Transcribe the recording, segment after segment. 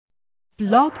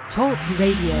Blog Talk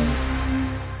Radio.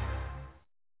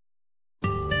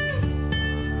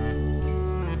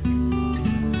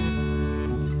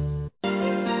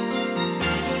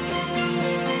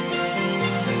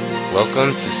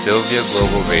 Welcome to Sylvia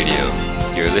Global Radio.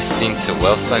 You're listening to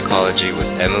Wealth Psychology with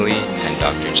Emily and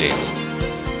Dr. Jamie.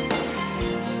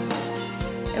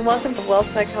 And welcome to Wealth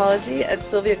Psychology at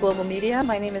Sylvia Global Media.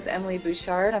 My name is Emily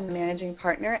Bouchard. I'm the managing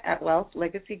partner at Wealth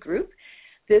Legacy Group.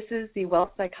 This is the Wealth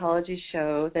Psychology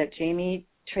show that Jamie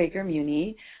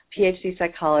Traeger-Muni, PhD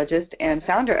psychologist and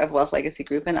founder of Wealth Legacy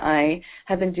Group, and I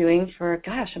have been doing for,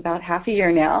 about half a year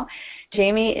now.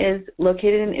 Jamie is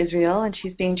located in Israel, and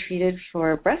she's being treated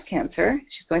for breast cancer.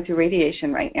 She's going through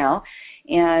radiation right now.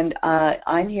 And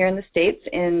I'm here in the States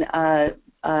in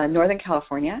Northern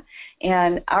California.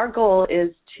 And our goal is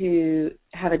to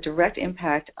have a direct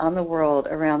impact on the world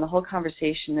around the whole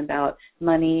conversation about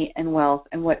money and wealth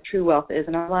and what true wealth is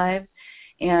in our lives.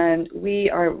 And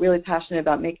we are really passionate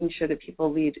about making sure that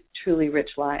people lead truly rich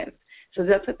lives. So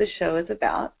that's what this show is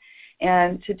about.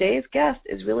 And today's guest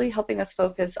is really helping us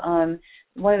focus on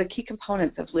one of the key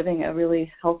components of living a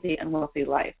really healthy and wealthy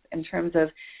life, in terms of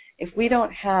if we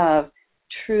don't have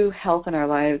true health in our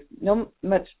lives, no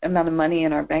much amount of money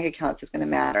in our bank accounts is going to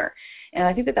matter. And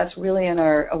I think that that's really in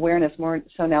our awareness more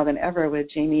so now than ever with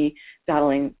Jamie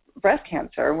battling breast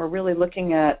cancer. We're really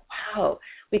looking at, wow,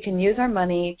 we can use our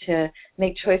money to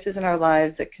make choices in our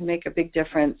lives that can make a big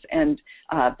difference and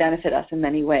benefit us in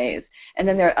many ways. And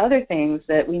then there are other things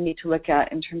that we need to look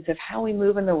at in terms of how we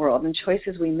move in the world and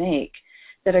choices we make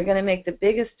that are going to make the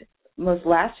biggest, most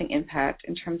lasting impact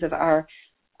in terms of our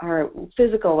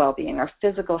physical well-being, our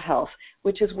physical health,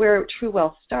 which is where true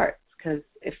wealth starts. Because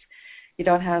if you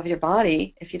don't have your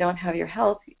body, if you don't have your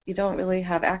health, you don't really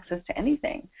have access to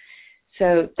anything.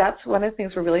 So that's one of the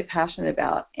things we're really passionate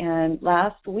about. And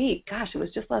last week, it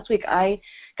was just last week, I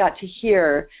got to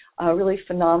hear a really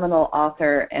phenomenal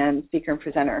author and speaker and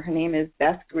presenter. Her name is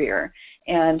Beth Greer,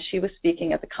 and she was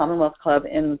speaking at the Commonwealth Club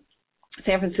in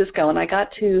San Francisco, and I got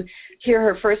to hear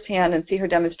her firsthand and see her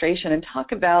demonstration and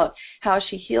talk about how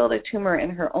she healed a tumor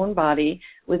in her own body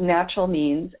with natural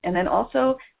means, and then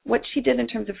also what she did in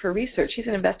terms of her research. She's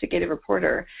an investigative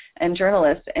reporter and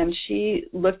journalist, and she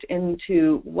looked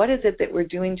into what is it that we're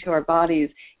doing to our bodies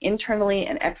internally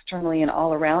and externally and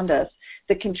all around us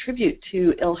that contribute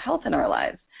to ill health in our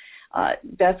lives.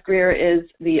 Beth Greer is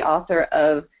the author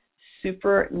of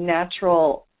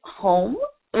Supernatural Home,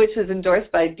 which is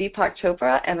endorsed by Deepak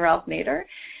Chopra and Ralph Nader,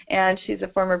 and she's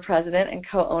a former president and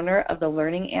co-owner of the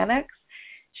Learning Annex.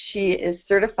 She is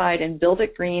certified in Build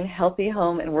It Green, Healthy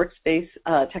Home and Workspace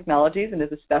Technologies, and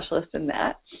is a specialist in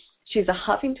that. She's a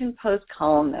Huffington Post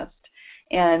columnist,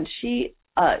 and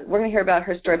we're going to hear about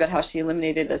her story about how she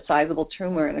eliminated a sizable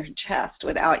tumor in her chest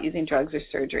without using drugs or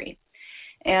surgery.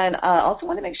 And I also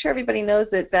want to make sure everybody knows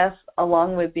that Beth,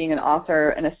 along with being an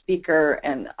author and a speaker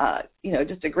and,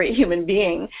 just a great human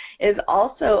being, is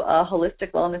also a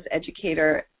holistic wellness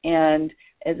educator and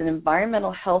is an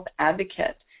environmental health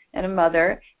advocate and a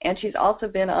mother. And she's also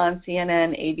been on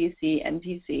CNN, ABC,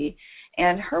 NBC.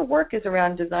 And her work is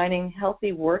around designing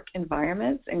healthy work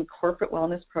environments and corporate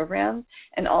wellness programs,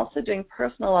 and also doing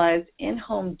personalized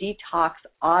in-home detox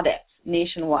audits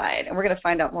nationwide. And we're going to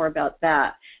find out more about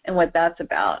that and what that's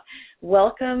about.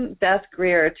 Welcome, Beth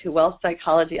Greer, to Wealth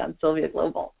Psychology on Sylvia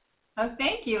Global. Oh,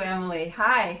 thank you, Emily.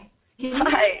 Hi.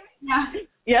 Hi.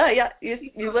 Yeah.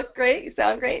 You look great. You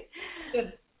sound great.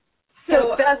 Good.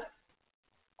 So Beth,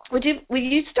 will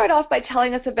you start off by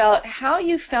telling us about how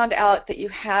you found out that you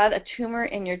had a tumor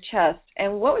in your chest,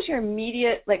 and what was your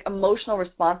immediate emotional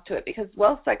response to it? Because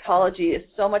wealth psychology is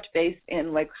so much based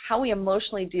in how we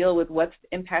emotionally deal with what's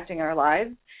impacting our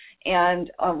lives, and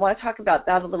I want to talk about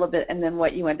that a little bit, and then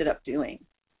what you ended up doing.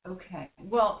 Okay.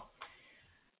 Well,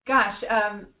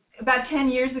 about 10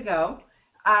 years ago,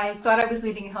 I thought I was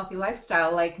leading a healthy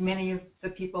lifestyle. Like many of the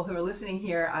people who are listening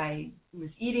here, I was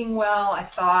eating well. I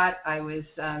thought I was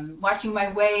watching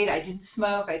my weight. I didn't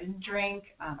smoke. I didn't drink.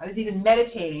 I was even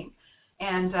meditating.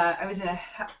 And I was in a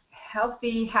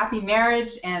healthy, happy marriage,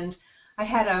 and I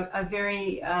had a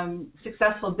very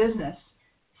successful business.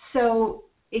 So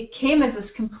it came as this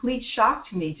complete shock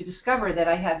to me to discover that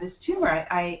I had this tumor.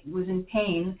 I was in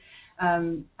pain.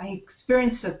 I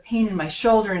experienced a pain in my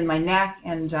shoulder and my neck,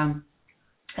 and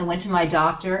I went to my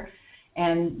doctor,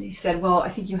 and he said, well,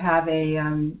 I think you have a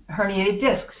herniated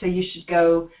disc, so you should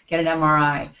go get an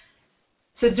MRI.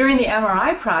 So during the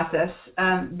MRI process,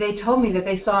 they told me that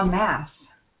they saw a mass,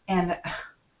 and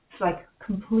it's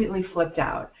completely flipped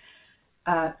out.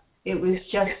 It was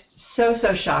just so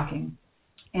shocking.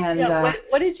 And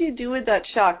what did you do with that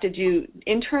shock? Did you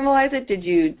internalize it? Did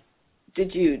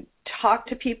you talk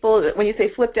to people? When you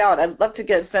say flipped out, I'd love to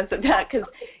get a sense of that because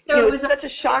it was such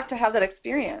a shock to have that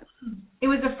experience. It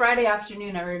was a Friday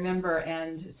afternoon, I remember,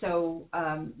 and so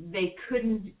they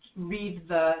couldn't read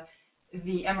the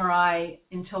MRI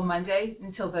until Monday,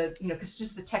 until because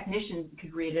just the technician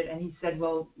could read it, and he said,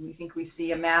 well, we think we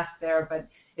see a mass there, but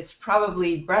it's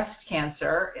probably breast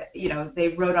cancer. They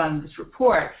wrote on this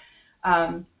report.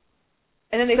 And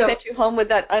then they sent you home with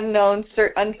that unknown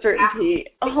uncertainty. Exactly.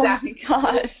 Oh, my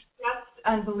gosh. That's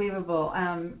unbelievable.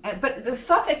 But the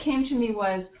thought that came to me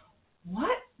was,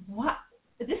 what?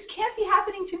 This can't be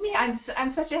happening to me.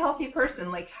 I'm such a healthy person.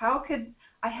 Like, how could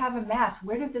I have a mass?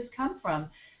 Where did this come from?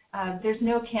 There's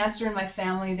no cancer in my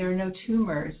family. There are no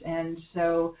tumors. And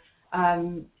so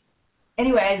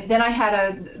anyway, then I had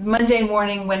a Monday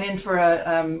morning, went in for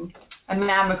a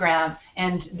mammogram,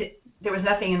 and there was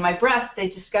nothing in my breast. They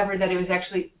discovered that it was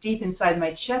actually deep inside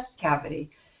my chest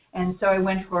cavity. And so I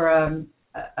went for a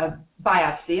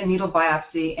biopsy, a needle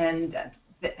biopsy, and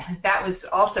that was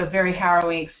also a very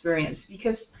harrowing experience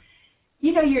because,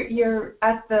 you're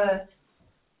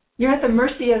at the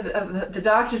mercy of the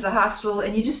doctors, the hospital,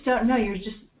 and you just don't know. You're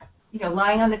just,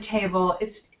 lying on the table.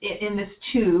 It's in this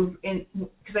tube,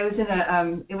 because I was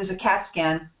in it was a CAT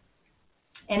scan.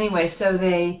 Anyway, so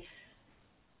they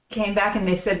came back and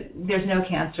they said, there's no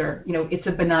cancer. It's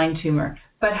a benign tumor.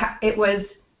 But it was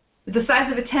the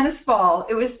size of a tennis ball.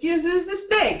 It was this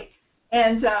big.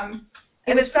 And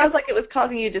it sounds like it was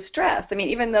causing you distress. I mean,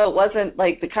 even though it wasn't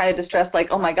like the kind of distress like,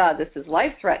 oh, my God, this is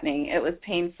life-threatening, it was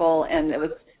painful, and it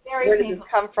was, where did this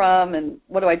come from, and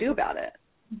what do I do about it?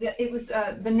 It was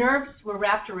the nerves were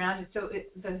wrapped around it, so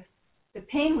the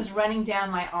pain was running down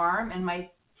my arm, and my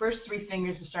first 3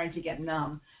 fingers were starting to get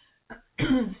numb.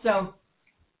 So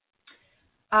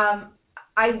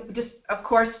I just, of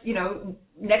course,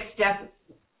 next step,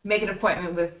 make an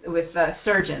appointment with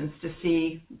surgeons to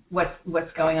see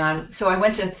what's going on. So I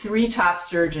went to 3 top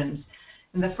surgeons.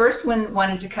 And the first one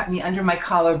wanted to cut me under my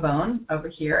collarbone over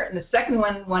here, and the second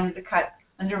one wanted to cut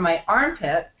under my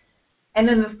armpit. And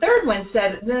then the third one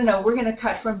said, no, we're going to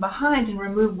cut from behind and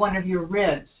remove one of your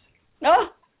ribs. Oh.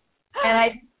 And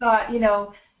I thought,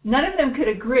 none of them could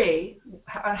agree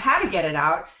on how to get it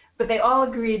out, but they all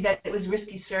agreed that it was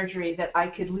risky surgery, that I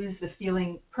could lose the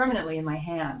feeling permanently in my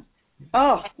hand.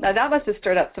 Oh, now that must have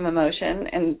stirred up some emotion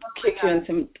and kicked you in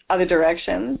some other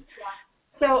directions.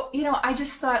 Yeah. So, I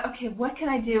just thought, okay, what can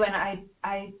I do? And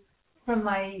I from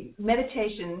my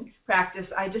meditation practice,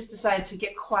 I just decided to get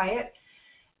quiet,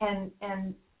 and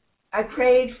I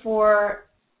prayed for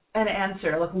an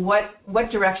answer, like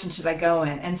what direction should I go in?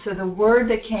 And so the word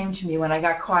that came to me when I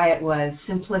got quiet was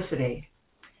simplicity.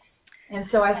 And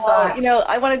so I thought,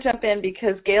 I want to jump in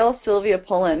because Gail Sylvia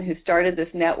Pullen, who started this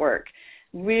network,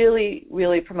 really,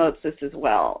 really promotes this as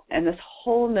well. And this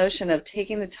whole notion of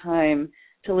taking the time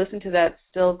to listen to that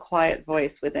still, quiet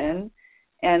voice within.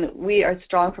 And we are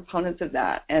strong proponents of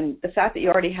that. And the fact that you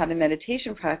already had a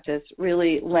meditation practice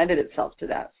really lended itself to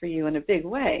that for you in a big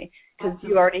way, because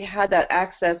you already had that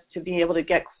access to be able to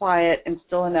get quiet and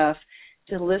still enough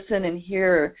to listen and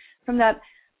hear from that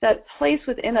place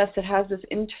within us that has this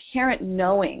inherent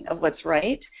knowing of what's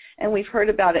right. And we've heard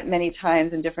about it many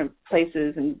times in different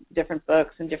places and different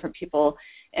books and different people.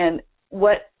 And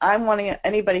what I'm wanting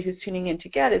anybody who's tuning in to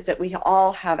get is that we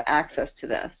all have access to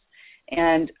this.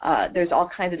 And there's all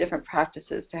kinds of different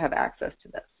practices to have access to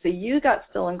this. So you got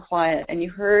still and quiet, and you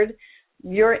heard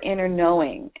your inner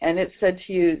knowing, and it said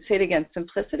to you, say it again,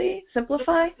 simplicity,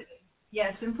 simplify?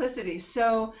 Yeah, simplicity.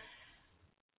 So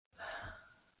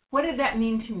what did that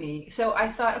mean to me? So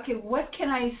I thought, okay, what can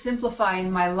I simplify in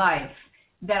my life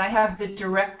that I have the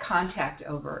direct contact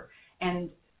over? And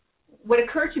what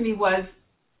occurred to me was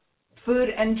food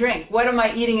and drink. What am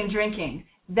I eating and drinking?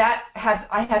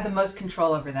 I had the most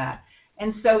control over that.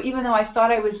 And so even though I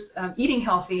thought I was eating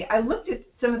healthy, I looked at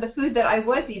some of the food that I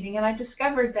was eating, and I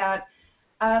discovered that,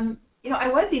 I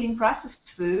was eating processed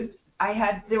food.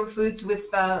 There were foods with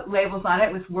labels on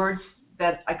it with words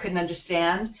that I couldn't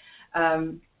understand.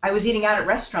 I was eating out at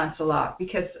restaurants a lot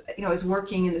because, I was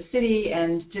working in the city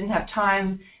and didn't have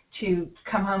time to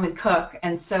come home and cook.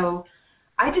 And so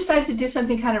I decided to do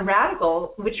something kind of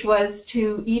radical, which was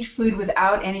to eat food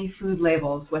without any food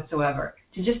labels whatsoever,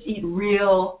 to just eat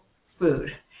real food.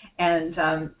 And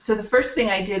so the first thing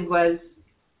I did was,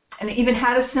 and even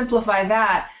how to simplify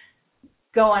that,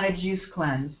 go on a juice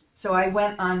cleanse. So I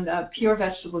went on pure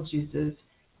vegetable juices,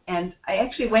 and I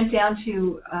actually went down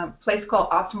to a place called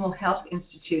Optimal Health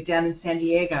Institute down in San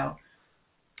Diego,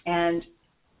 and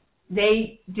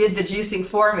they did the juicing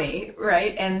for me,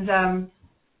 right? And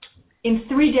in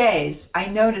 3 days, I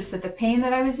noticed that the pain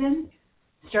that I was in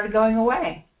started going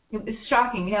away. It was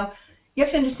shocking. you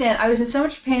have to understand, I was in so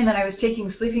much pain that I was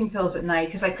taking sleeping pills at night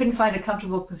because I couldn't find a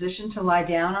comfortable position to lie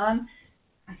down on.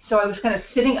 So I was kind of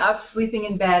sitting up, sleeping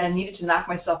in bed, and needed to knock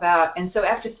myself out. And so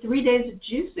after 3 days of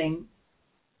juicing,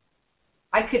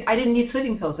 I didn't need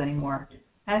sleeping pills anymore.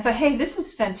 And I thought, hey, this is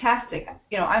fantastic.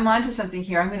 I'm onto something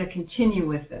here. I'm going to continue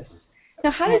with this.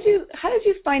 Now, how did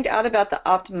you find out about the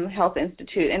Optimum Health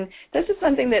Institute? And this is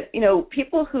something that,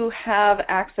 people who have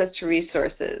access to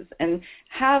resources and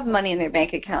have money in their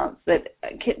bank accounts that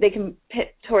they can put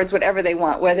towards whatever they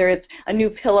want, whether it's a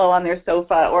new pillow on their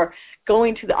sofa or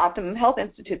going to the Optimum Health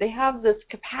Institute. They have this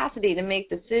capacity to make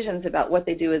decisions about what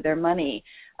they do with their money.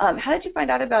 How did you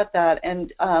find out about that?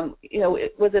 And,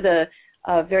 was it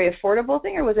a very affordable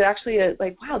thing, or was it actually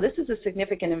wow, this is a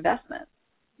significant investment?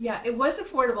 Yeah, it was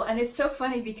affordable, and it's so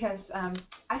funny because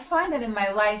I find that in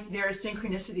my life there are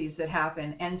synchronicities that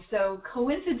happen, and so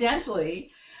coincidentally,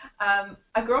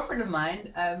 a girlfriend of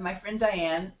mine, my friend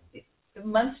Diane,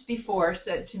 months before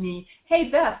said to me, hey,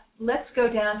 Beth, let's go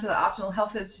down to the Optimal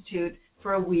Health Institute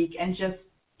for a week and just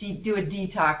do a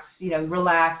detox,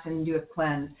 relax and do a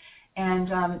cleanse.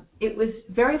 And it was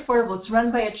very affordable. It's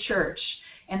run by a church,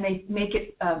 and they make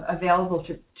it available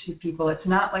to people. It's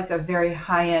not like a very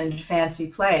high-end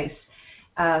fancy place.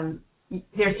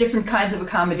 There's different kinds of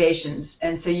accommodations,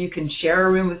 and so you can share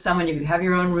a room with someone, you can have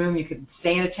your own room, you can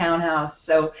stay in a townhouse.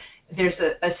 So there's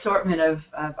an assortment of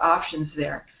options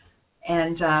there.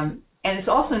 And it's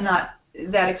also not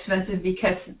that expensive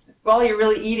because all you're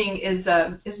really eating is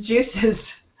juices.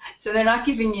 So they're not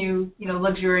giving you,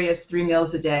 luxurious 3 meals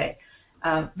a day.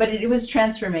 But it was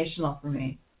transformational for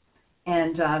me.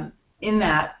 And in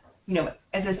that,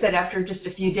 as I said, after just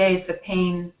a few days, the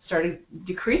pain started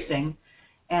decreasing.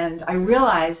 And I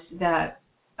realized that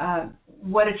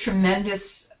what a tremendous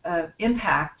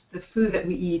impact the food that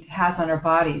we eat has on our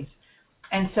bodies.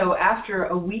 And so after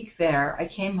a week there, I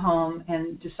came home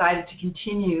and decided to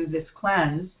continue this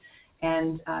cleanse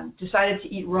and decided to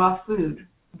eat raw food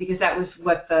because that was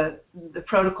what the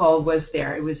protocol was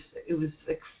there. It was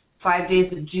like 5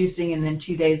 days of juicing and then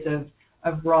 2 days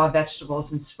of raw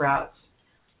vegetables and sprouts.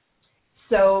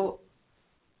 So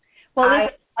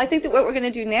I think that what we're going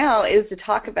to do now is to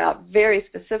talk about very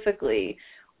specifically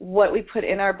what we put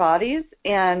in our bodies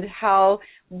and how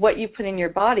what you put in your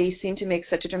body seemed to make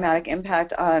such a dramatic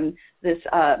impact on this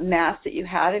mass that you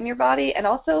had in your body, and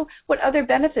also what other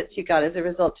benefits you got as a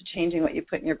result to changing what you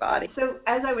put in your body. So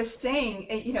as I was saying,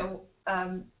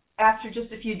 after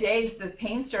just a few days, the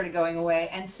pain started going away,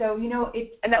 and so,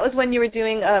 And that was when you were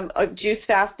doing juice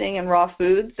fasting and raw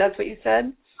foods, that's what you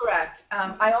said? Correct.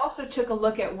 I also took a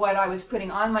look at what I was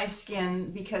putting on my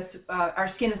skin because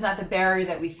our skin is not the barrier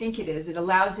that we think it is. It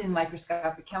allows in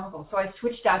microscopic chemicals. So I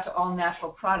switched out to all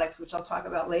natural products, which I'll talk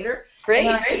about later. Great.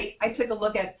 And I took a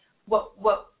look at what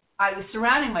I was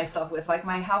surrounding myself with, like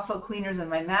my household cleaners and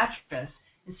my mattress,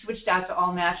 and switched out to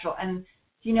all natural. And,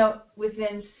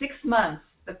 within 6 months,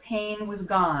 the pain was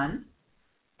gone.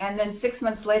 And then 6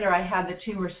 months later, I had the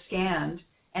tumor scanned,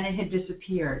 and it had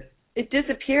disappeared. It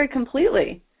disappeared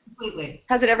completely? Completely.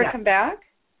 Has it ever come back?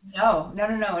 No.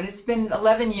 And it's been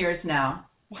 11 years now.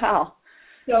 Wow.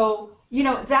 So,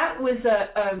 that was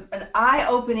an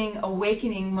eye-opening,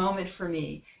 awakening moment for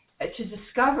me to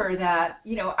discover that,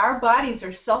 our bodies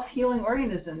are self-healing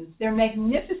organisms. They're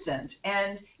magnificent.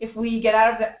 And if we get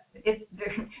out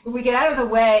of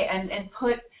the way and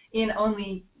put in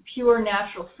only pure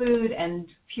natural food and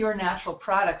pure natural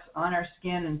products on our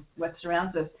skin and what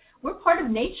surrounds us, we're part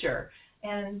of nature.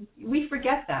 And we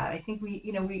forget that. I think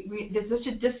there's such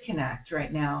a disconnect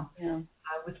right now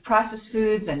with processed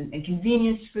foods and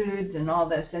convenience foods and all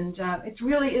this. And it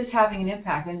really is having an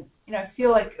impact. And, I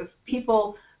feel like if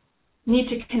people need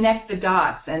to connect the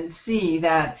dots and see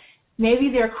that maybe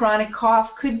their chronic cough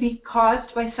could be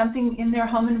caused by something in their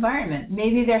home environment.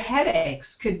 Maybe their headaches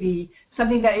could be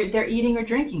something that they're eating or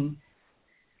drinking.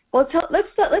 Well,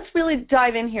 let's really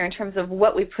dive in here in terms of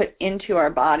what we put into our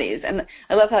bodies. And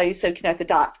I love how you said connect the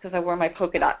dots because I wore my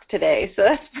polka dots today. So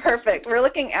that's perfect. We're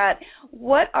looking at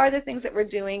what are the things that we're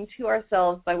doing to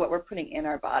ourselves by what we're putting in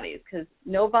our bodies, because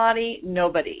nobody.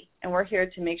 And we're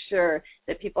here to make sure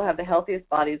that people have the healthiest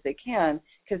bodies they can,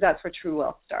 because that's where true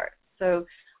wealth starts. So,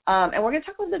 and we're going to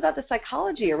talk a little bit about the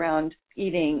psychology around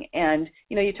eating. And,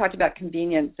 you talked about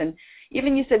convenience, and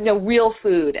even you said no real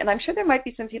food. And I'm sure there might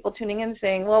be some people tuning in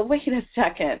saying, well, wait a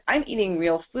second, I'm eating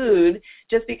real food.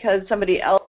 Just because somebody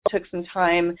else took some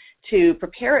time to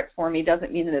prepare it for me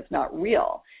doesn't mean that it's not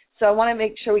real. So I want to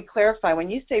make sure we clarify, when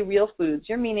you say real foods,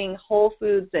 you're meaning whole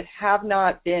foods that have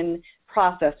not been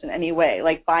processed in any way,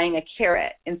 like buying a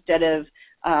carrot instead of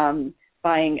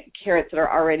buying carrots that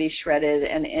are already shredded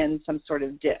and in some sort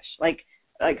of dish. Like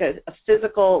a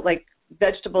physical, like,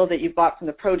 vegetable that you bought from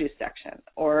the produce section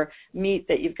or meat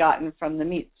that you've gotten from the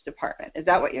meats department. Is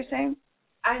that what you're saying?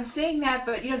 I'm saying that,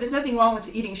 but, there's nothing wrong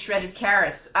with eating shredded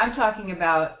carrots. I'm talking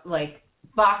about, like,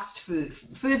 boxed foods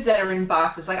that are in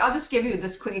boxes. Like, I'll just give you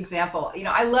this quick example.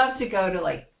 I love to go to,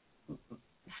 like,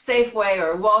 Safeway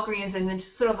or Walgreens and then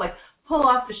just sort of, like, pull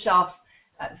off the shelf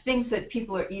things that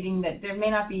people are eating that they may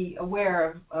not be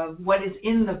aware of what is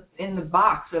in the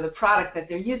box or the product that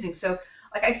they're using. So,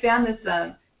 like, I found this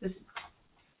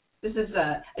is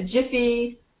a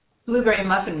Jiffy blueberry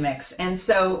muffin mix, and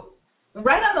so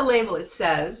right on the label it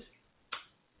says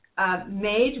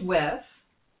made with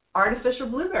artificial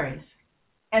blueberries.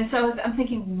 And so I'm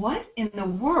thinking, what in the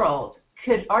world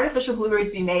could artificial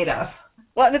blueberries be made of?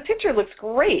 Well, the picture looks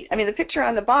great. I mean, the picture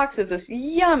on the box is this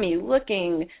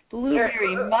yummy-looking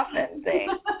blueberry muffin thing.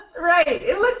 Right.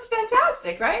 It looks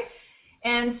fantastic, right?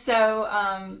 And so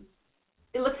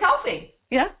it looks healthy.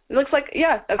 Yeah. It looks like,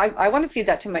 I want to feed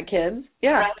that to my kids.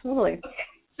 Yeah, right. Totally. Okay.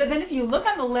 So then if you look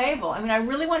on the label, I mean, I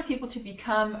really want people to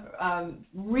become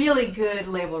really good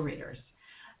label readers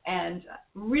and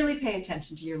really pay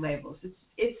attention to your labels.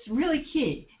 It's really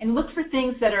key. And look for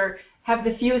things that have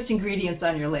the fewest ingredients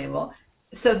on your label.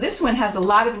 So this one has a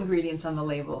lot of ingredients on the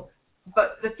label.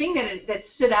 But the thing that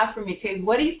stood out for me, okay,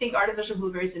 what do you think artificial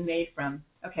blueberries are made from?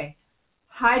 Okay,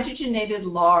 hydrogenated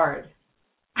lard.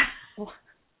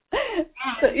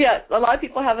 So, yeah, a lot of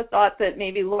people have a thought that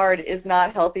maybe lard is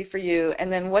not healthy for you.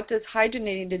 And then what does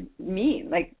hydrogenated mean?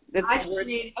 Like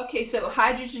hydrogenated. Okay, so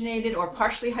hydrogenated or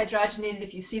partially hydrogenated,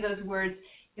 if you see those words,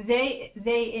 it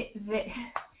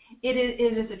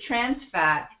is a trans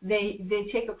fat. They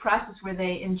take a process where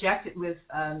they inject it with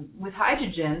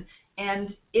hydrogen, and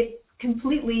it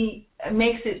completely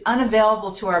makes it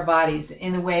unavailable to our bodies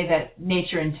in the way that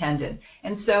nature intended.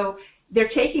 And so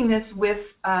they're taking this with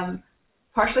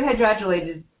partially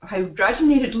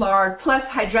hydrogenated lard plus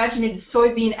hydrogenated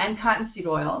soybean and cottonseed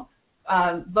oil,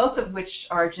 both of which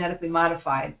are genetically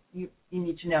modified. You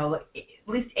need to know at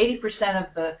least 80%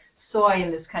 of the soy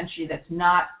in this country that's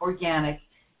not organic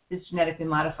is genetically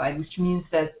modified, which means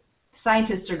that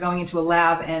scientists are going into a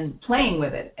lab and playing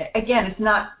with it. Again, it's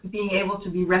not being able to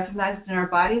be recognized in our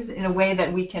bodies in a way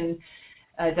that we can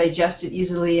digest it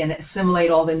easily and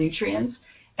assimilate all the nutrients.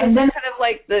 And then kind of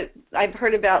like I've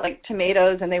heard about like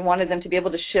tomatoes, and they wanted them to be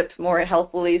able to ship more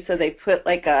healthily, so they put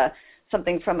like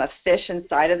something from a fish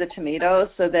inside of the tomato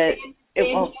so that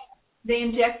they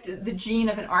inject the gene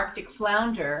of an Arctic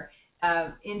flounder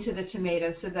into the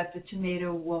tomato so that the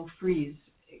tomato won't freeze.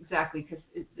 Exactly, because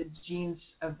the genes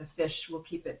of the fish will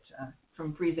keep it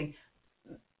from freezing.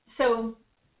 So,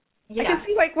 yeah. I can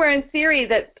see, like, where in theory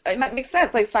that it might make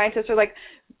sense. Like, scientists are, like,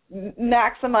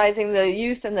 maximizing the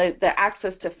use and the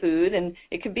access to food, and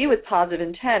it could be with positive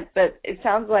intent, but it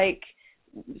sounds like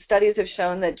studies have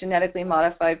shown that genetically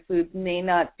modified foods may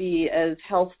not be as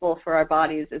healthful for our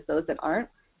bodies as those that aren't.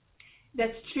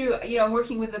 That's true. I'm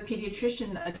working with a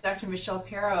pediatrician, Dr. Michelle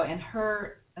Perro, and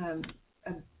her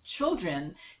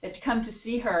children that come to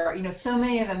see her, so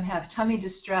many of them have tummy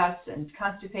distress and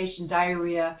constipation,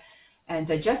 diarrhea, and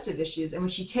digestive issues. And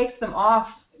when she takes them off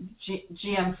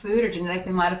GM food or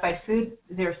genetically modified food,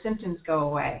 their symptoms go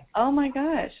away. Oh, my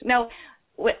gosh. Now,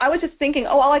 I was just thinking,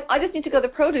 I just need to go to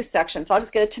the produce section, so I'll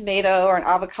just get a tomato or an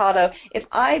avocado. If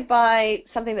I buy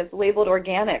something that's labeled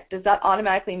organic, does that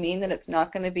automatically mean that it's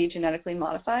not going to be genetically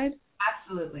modified?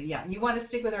 Absolutely, yeah. You want to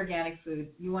stick with organic food.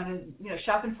 You want to,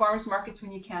 shop in farmers markets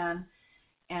when you can.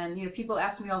 And, people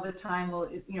ask me all the time, well,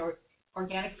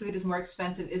 organic food is more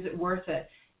expensive. Is it worth it?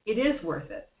 It is worth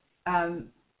it.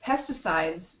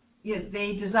 Pesticides,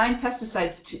 they design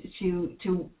pesticides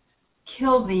to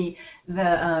kill the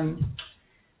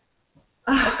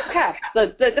pests,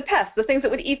 the pests, the things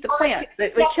that would eat the plant,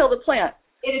 that would kill the plant.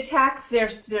 It attacks their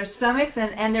stomachs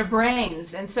and their brains.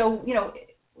 And so,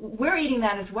 we're eating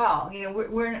that as well.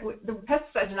 The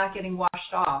pesticides are not getting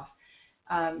washed off,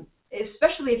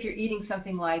 especially if you're eating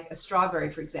something like a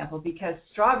strawberry, for example, because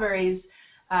strawberries,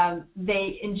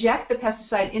 they inject the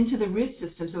pesticide into the root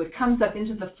system, so it comes up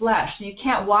into the flesh. So you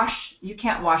can't wash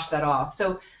that off.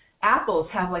 So apples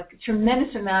have like a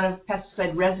tremendous amount of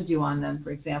pesticide residue on them,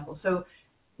 for example. So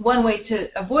one way to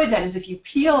avoid that is if you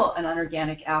peel an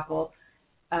unorganic apple,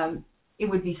 it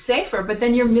would be safer, but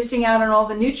then you're missing out on all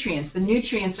the nutrients. The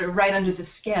nutrients are right under the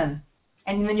skin,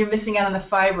 and then you're missing out on the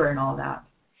fiber and all that.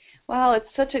 Wow, it's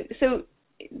such a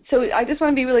so I just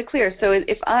want to be really clear. So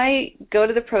if I go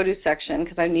to the produce section,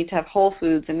 because I need to have whole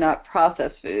foods and not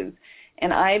processed foods,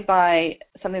 and I buy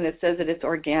something that says that it's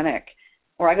organic,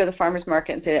 or I go to the farmer's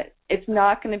market and say that it's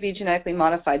not going to be genetically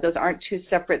modified, those aren't two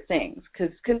separate things.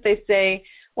 Because couldn't they say,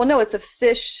 well, no, it's a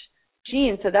fish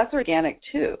gene, so that's organic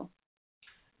too.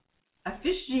 A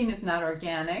fish gene is not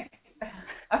organic.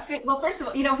 Well, first of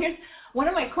all, here's one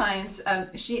of my clients.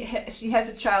 She has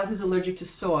a child who's allergic to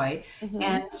soy,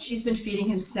 and she's been feeding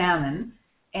him salmon,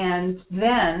 and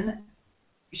then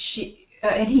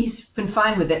and he's been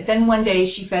fine with it. Then one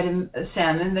day she fed him a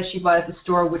salmon that she bought at the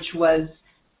store, which was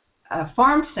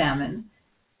farmed salmon,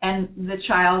 and the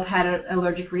child had an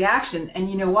allergic reaction. And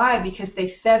you know why? Because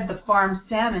they fed the farmed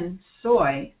salmon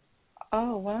soy.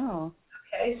 Oh, wow.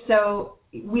 Okay, so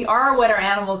we are what our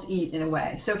animals eat in a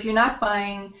way. So if you're not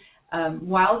buying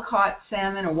wild-caught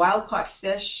salmon or wild-caught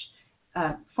fish,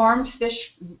 farmed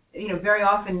fish, very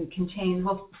often contain,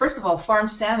 well, first of all,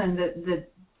 farmed salmon,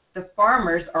 the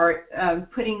farmers are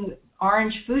putting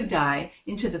orange food dye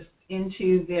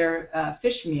into their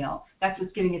fish meal. That's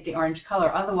what's giving it the orange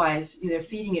color. Otherwise, they're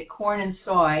feeding it corn and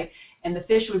soy, and the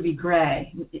fish would be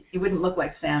gray. It wouldn't look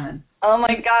like salmon. Oh,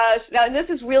 my gosh. Now, this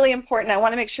is really important. I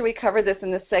want to make sure we cover this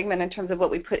in this segment in terms of what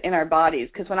we put in our bodies,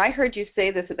 because when I heard you say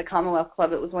this at the Commonwealth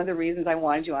Club, it was one of the reasons I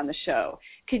wanted you on the show.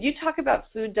 Could you talk about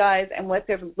food dyes and what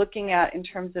they're looking at in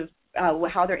terms of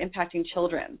how they're impacting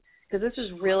children? Because this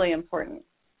is really important.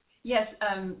 Yes.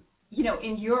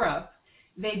 In Europe,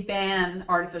 they ban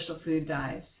artificial food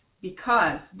dyes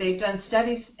because they've done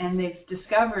studies and they've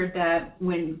discovered that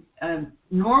when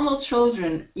normal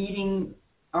children eating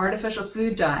artificial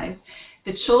food dyes,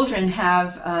 the children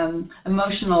have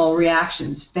emotional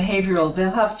reactions, behavioral,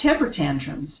 they'll have temper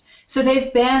tantrums. So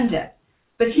they've banned it.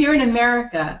 But here in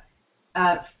America,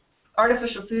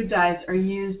 artificial food dyes are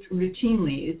used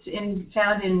routinely. It's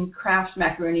found in Kraft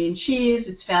macaroni and cheese.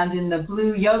 It's found in the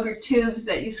blue yogurt tubes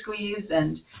that you squeeze,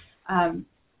 and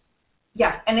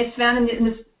it's found in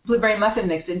this blueberry muffin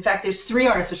mix. In fact, there's 3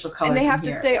 artificial colors. And they have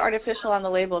to say artificial on the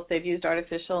label if they've used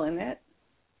artificial in it.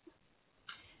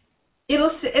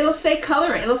 It'll say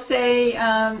coloring. It'll say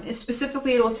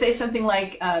specifically. It'll say something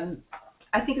like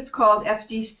I think it's called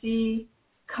FDC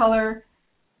color.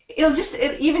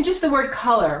 Even just the word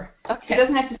color. Okay. It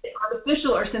doesn't have to say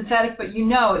artificial or synthetic, but it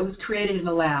was created in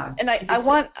a lab. And I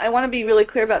want to be really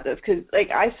clear about this because,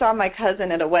 I saw my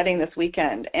cousin at a wedding this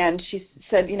weekend, and she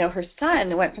said, her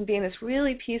son went from being this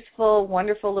really peaceful,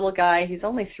 wonderful little guy, he's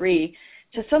only 3,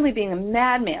 to suddenly being a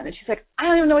madman. And she's like, I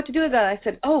don't even know what to do with that. I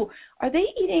said, oh, are they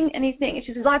eating anything? And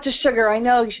she says, lots of sugar. I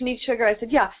know, you shouldn't eat sugar. I said,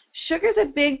 yeah, sugar's a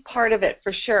big part of it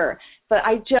for sure. But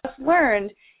I just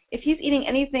learned if he's eating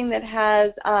anything that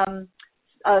has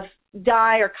a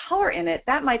dye or color in it,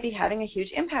 that might be having a huge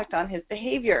impact on his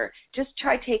behavior. Just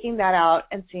try taking that out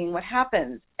and seeing what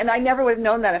happens. And I never would have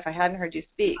known that if I hadn't heard you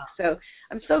speak. So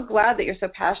I'm so glad that you're so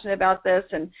passionate about this.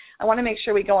 And I want to make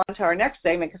sure we go on to our next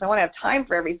segment because I want to have time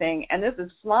for everything. And this is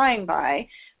flying by.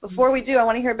 Before we do, I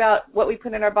want to hear about what we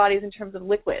put in our bodies in terms of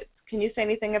liquids. Can you say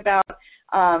anything about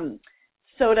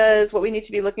sodas, what we need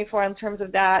to be looking for in terms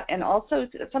of that, and also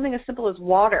something as simple as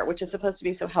water, which is supposed to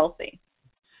be so healthy?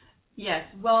 Yes.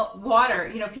 Well,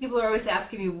 water, people are always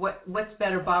asking me what's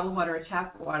better, bottled water or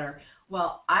tap water.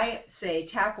 Well, I say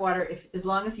tap water as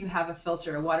long as you have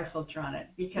a water filter on it,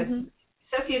 because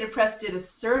Associated Press did a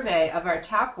survey of our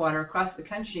tap water across the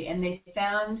country, and they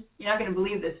found, you're not going to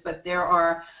believe this, but there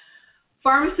are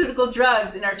pharmaceutical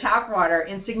drugs in our tap water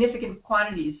in significant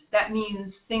quantities. That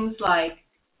means things like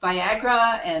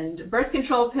Viagra and birth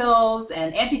control pills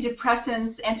and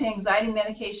antidepressants, anti-anxiety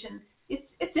medication.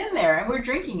 It's in there, and we're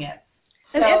drinking it.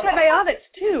 And antibiotics,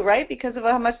 too, right, because of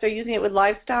how much they're using it with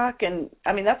livestock. And,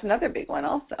 that's another big one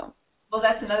also. Well,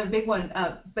 that's another big one.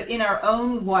 But in our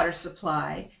own water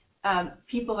supply,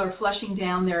 people are flushing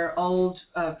down their old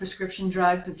prescription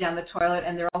drugs down the toilet,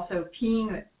 and they're also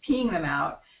peeing them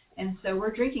out. And so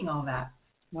we're drinking all that.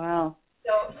 Wow.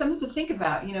 So something to think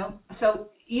about, So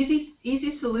easy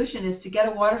solution is to get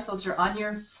a water filter on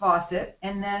your faucet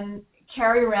and then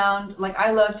carry around, like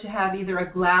I love to have either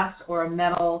a glass or a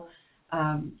metal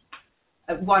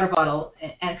water bottle,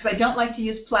 and because I don't like to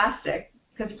use plastic,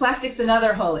 because plastic's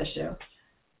another whole issue.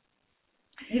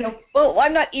 Well,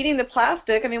 I'm not eating the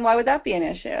plastic. Why would that be an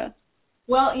issue?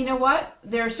 Well, you know what?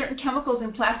 There are certain chemicals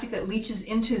in plastic that leaches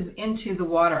into the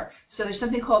water. So there's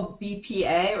something called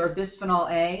BPA or bisphenol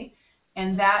A,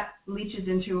 and that leaches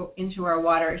into our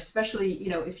water, especially,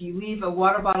 if you leave a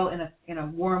water bottle in a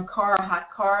warm car, a hot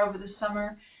car over the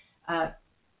summer,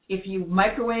 if you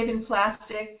microwave in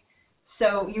plastic.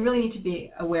 So you really need to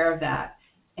be aware of that.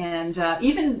 And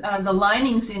even the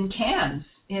linings in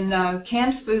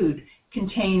canned food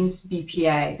contains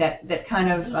BPA, that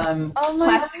kind of oh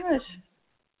my plastic. Gosh.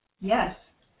 Yes.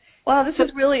 Well, this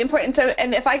is really important. So,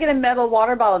 and if I get a metal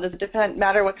water bottle, does it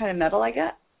matter what kind of metal I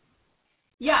get?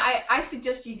 Yeah, I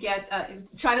suggest you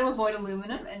try to avoid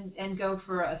aluminum and go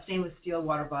for a stainless steel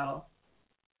water bottle.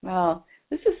 Wow,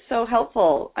 this is so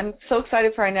helpful. I'm so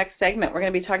excited for our next segment. We're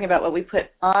going to be talking about what we put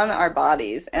on our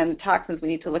bodies and toxins we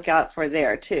need to look out for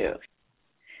there, too.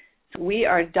 So we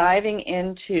are diving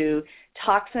into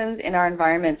toxins in our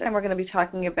environments, and we're going to be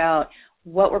talking about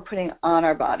what we're putting on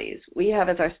our bodies. We have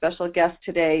as our special guest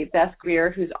today Beth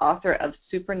Greer, who's author of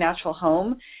Supernatural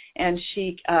Home, and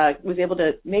she was able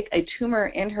to make a tumor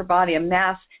in her body, a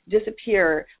mass,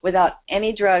 disappear without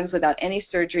any drugs, without any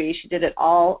surgery. She did it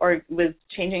all, or was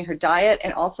changing her diet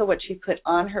and also what she put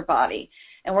on her body.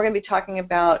 And we're going to be talking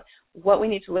about what we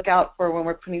need to look out for when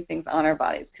we're putting things on our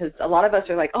bodies, because a lot of us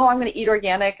are like, oh, I'm going to eat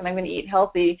organic and I'm going to eat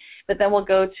healthy, but then we'll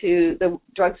go to the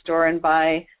drugstore and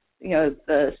buy,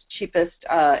 the cheapest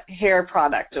hair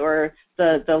product or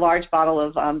the large bottle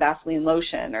of Vaseline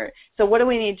lotion. So what do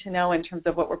we need to know in terms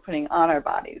of what we're putting on our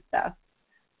bodies, Beth?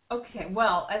 Okay,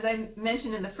 well, as I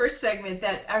mentioned in the first segment,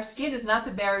 that our skin is not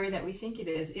the barrier that we think it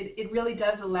is. It really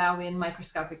does allow in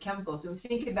microscopic chemicals. When we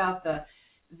think about the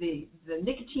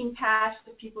nicotine patch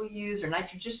that people use, or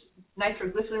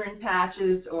nitroglycerin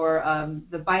patches, or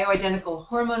the bioidentical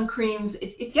hormone creams,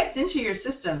 it gets into your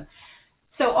system.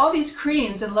 So all these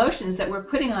creams and lotions that we're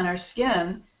putting on our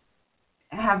skin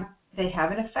have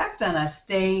an effect on us.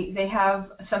 They have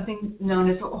something known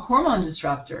as hormone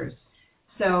disruptors.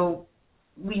 So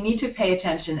we need to pay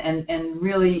attention and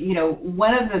really,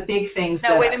 one of the big things.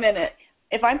 Now, wait a minute.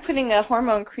 If I'm putting a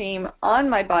hormone cream on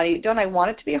my body, don't I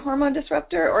want it to be a hormone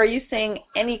disruptor, or are you saying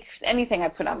anything I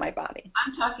put on my body?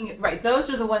 I'm talking, right, those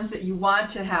are the ones that you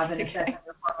want to have an effect on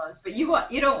your hormones, but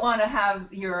you don't want to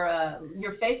have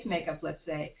your face makeup, let's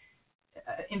say,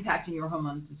 impacting your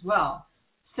hormones as well.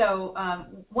 So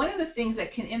one of the things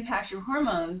that can impact your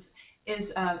hormones is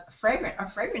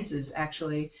fragrances,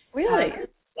 actually. Really?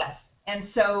 Yes. And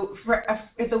so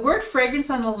if the word fragrance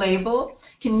on the label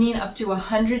can mean up to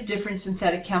 100 different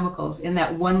synthetic chemicals in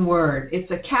that one word.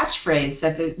 It's a catchphrase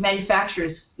that the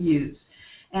manufacturers use.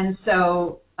 And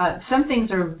so some things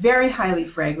are very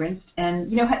highly fragranced,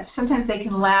 and sometimes they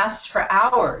can last for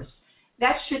hours.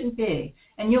 That shouldn't be.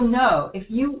 And you'll know if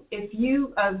you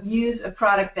use a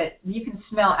product that you can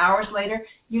smell hours later,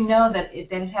 you know that it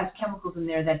has chemicals in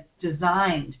there that's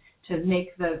designed to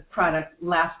make the product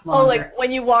last longer. Oh, like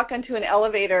when you walk onto an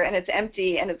elevator and it's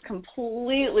empty and it's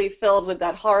completely filled with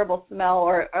that horrible smell,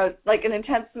 or like an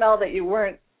intense smell that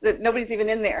nobody's even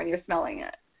in there and you're smelling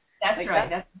it. That's like right.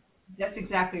 That? That's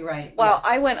exactly right. Well,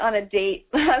 I went on a date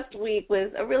last week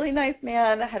with a really nice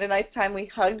man. I had a nice time. We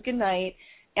hugged goodnight,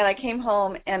 and I came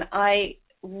home and I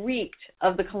reeked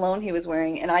of the cologne he was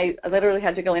wearing, and I literally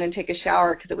had to go in and take a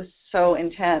shower because it was so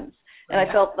intense. And I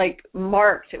felt like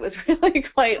marked. It was really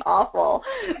quite awful.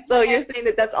 So you're saying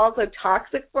that that's also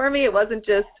toxic for me? It wasn't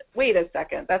just, wait a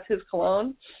second, that's his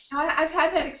cologne? I've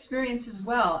had that experience as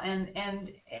well. And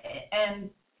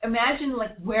imagine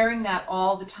like wearing that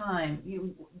all the time.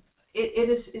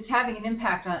 It's having an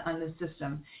impact on the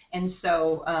system. And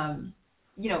so,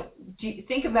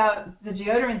 think about the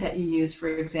deodorant that you use, for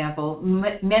example.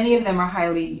 Many of them are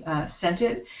highly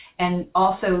scented, and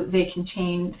also they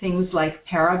contain things like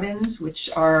parabens, which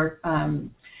are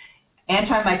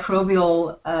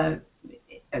antimicrobial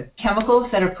chemicals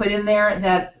that are put in there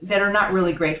that are not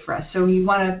really great for us. So you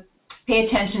want to pay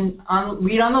attention,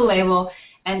 read on the label,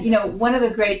 and one of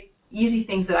the great easy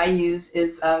things that I use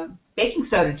is baking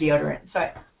soda deodorant. So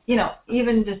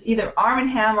even just either Arm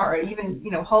 & Hammer or even,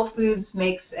 Whole Foods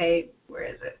makes where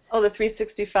is it? Oh, the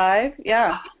 365?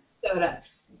 Yeah. Soda.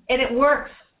 And it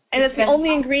works. And it's the only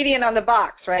ingredient on the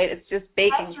box, right? It's just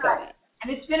baking soda. Right.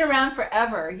 And it's been around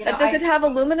forever. Does it have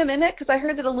aluminum in it? Because I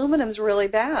heard that aluminum's really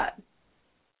bad.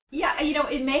 Yeah,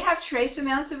 it may have trace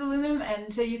amounts of aluminum,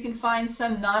 and so you can find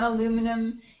some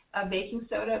non-aluminum baking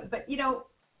soda. But,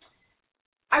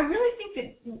 I really think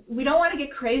that we don't want to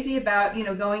get crazy about,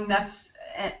 going nuts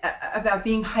about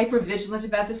being hyper-vigilant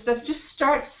about this stuff. Just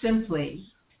start simply.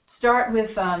 Start with,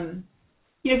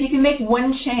 if you can make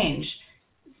one change,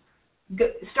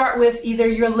 start with either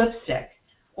your lipstick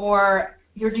or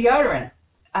your deodorant.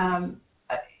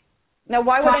 Now,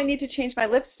 why would I need to change my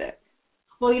lipstick?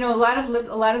 Well, a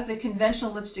lot of the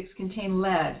conventional lipsticks contain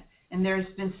lead, and there's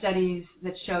been studies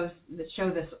that show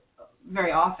this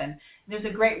very often. There's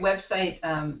a great website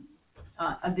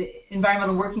the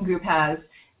Environmental Working Group has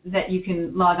that you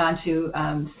can log on to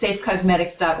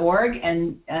safecosmetics.org,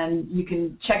 and you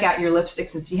can check out your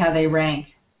lipsticks and see how they rank.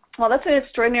 Well, that's an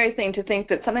extraordinary thing to think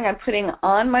that something I'm putting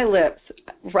on my lips,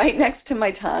 right next to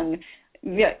my tongue,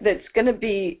 that's going to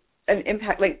be an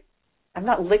impact. Like, I'm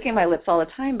not licking my lips all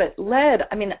the time, but lead,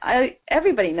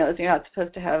 everybody knows you're not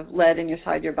supposed to have lead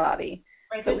inside your body.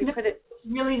 Right, there's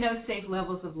really no safe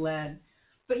levels of lead.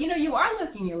 But you are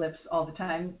licking your lips all the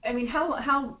time. I mean,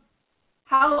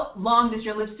 how long does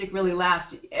your lipstick really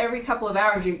last? Every couple of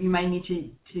hours you might need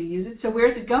to use it. So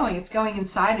where's it going? It's going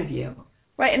inside of you.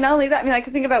 Right, and not only that, I mean, I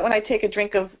can think about when I take a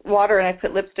drink of water and I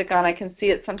put lipstick on, I can see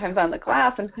it sometimes on the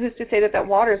glass, and who's to say that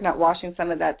water is not washing some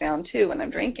of that down too when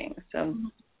I'm drinking? So,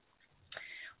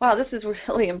 wow, this is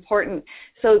really important.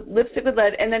 So lipstick with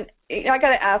lead, and then I got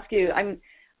to ask you,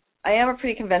 I am a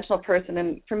pretty conventional person,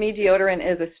 and for me, deodorant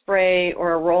is a spray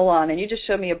or a roll-on, and you just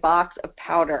showed me a box of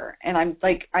powder, and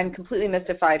I'm completely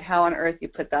mystified how on earth you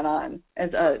put that on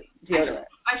as a deodorant.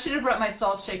 I should have brought my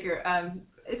salt shaker.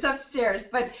 It's upstairs,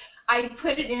 but I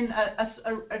put it in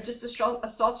just a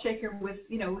salt shaker with,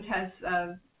 it has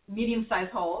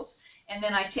medium-sized holes, and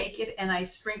then I take it and I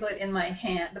sprinkle it in my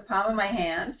hand, the palm of my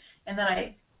hand, and then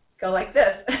I go like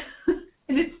this,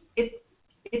 and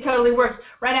it totally works.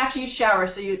 Right after you shower,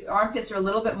 so your armpits are a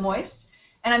little bit moist,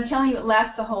 and I'm telling you, it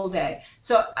lasts the whole day.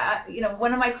 So,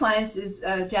 one of my clients is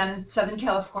down in Southern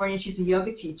California. She's a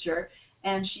yoga teacher,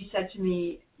 and she said to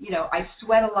me, I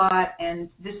sweat a lot, and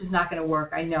this is not going to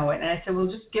work. I know it. And I said, well,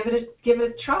 just give it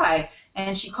a try.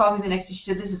 And she called me the next day.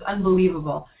 She said, this is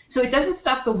unbelievable. So it doesn't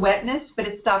stop the wetness, but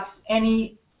it stops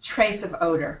any trace of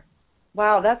odor.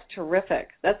 Wow, that's terrific.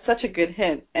 That's such a good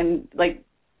hint. And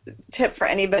tip for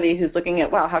anybody who's looking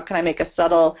at, wow, how can I make a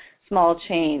subtle, small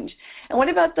change? And what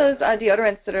about those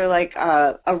deodorants that are like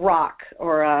a rock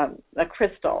or a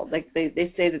crystal? Like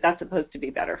they say that that's supposed to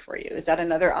be better for you. Is that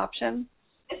another option?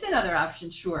 It's another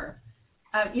option, sure.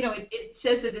 It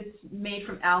says that it's made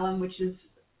from alum, which is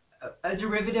a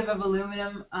derivative of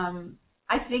aluminum.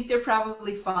 I think they're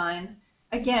probably fine.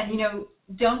 Again,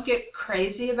 don't get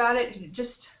crazy about it. Just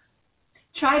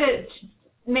try to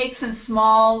make some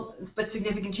small but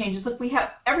significant changes. Look,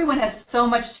 everyone has so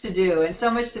much to do and so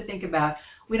much to think about.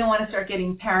 We don't want to start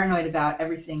getting paranoid about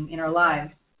everything in our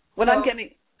lives.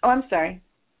 I'm sorry.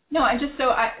 No, I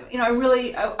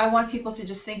want people to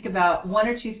just think about one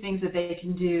or two things that they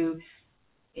can do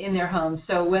in their homes.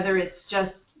 So whether it's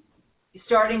just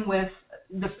starting with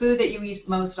the food that you eat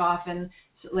most often,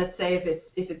 so let's say if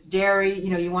it's dairy,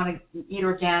 you want to eat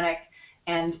organic,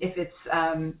 and if it's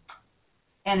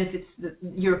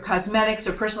your cosmetics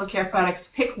or personal care products,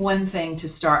 pick one thing to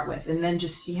start with, and then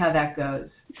just see how that goes.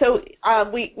 So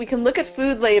we can look at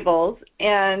food labels,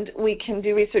 and we can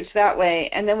do research that way,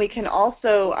 and then we can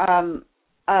also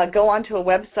go onto a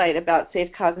website about safe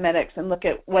cosmetics and look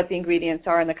at what the ingredients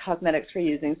are in the cosmetics we're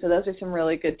using. So those are some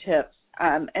really good tips.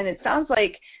 And it sounds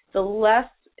like the less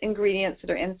ingredients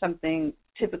that are in something,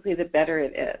 typically the better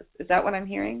it is. Is that what I'm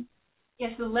hearing?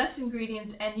 Yes, the less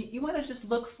ingredients, and you want to just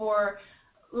look for,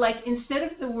 instead of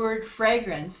the word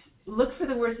fragrance, look for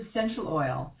the word essential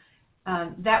oil.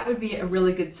 That would be a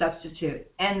really good substitute.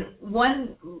 And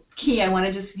one key, I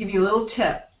want to just give you a little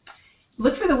tip.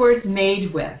 Look for the words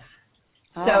made with.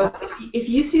 So if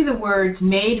you see the words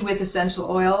made with essential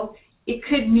oil, it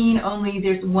could mean only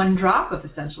there's 1 drop of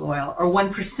essential oil or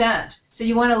 1%. So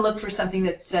you want to look for something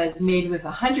that says made with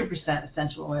 100%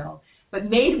 essential oil. But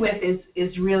made with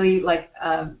is really like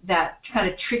that kind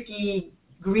of tricky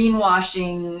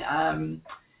greenwashing.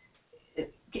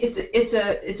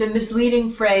 It's a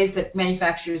misleading phrase that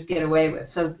manufacturers get away with.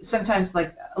 So sometimes,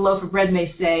 like a loaf of bread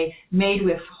may say made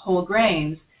with whole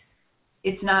grains.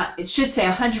 It's not. It should say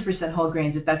 100% whole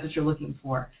grains if that's what you're looking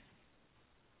for.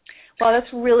 Well,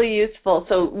 that's really useful.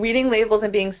 So reading labels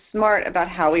and being smart about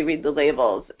how we read the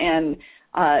labels, and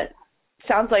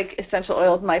sounds like essential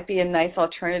oils might be a nice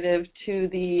alternative to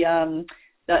the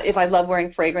if I love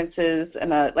wearing fragrances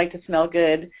and like to smell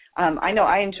good. I know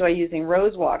I enjoy using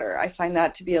rose water. I find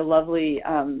that to be a lovely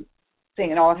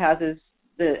thing, and all it has is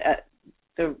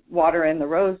the water and the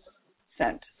rose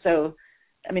scent. So,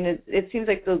 I mean, it seems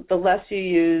like the less you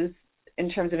use in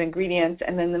terms of ingredients,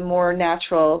 and then the more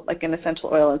natural, like an essential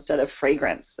oil instead of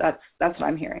fragrance. That's what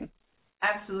I'm hearing.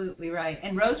 Absolutely right.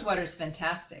 And rose water is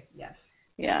fantastic, yes.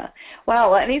 Yeah.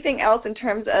 Wow. Well, anything else in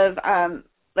terms of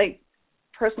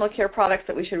personal care products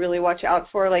that we should really watch out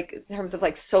for, like in terms of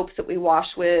like soaps that we wash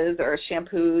with or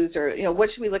shampoos, or what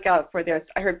should we look out for there?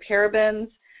 I heard parabens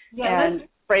and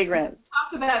fragrance.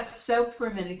 Let's talk about soap for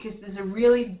a minute, because there's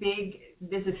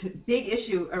a big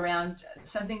issue around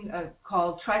something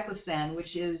called triclosan,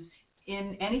 which is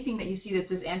in anything that you see that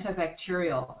says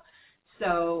antibacterial.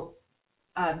 So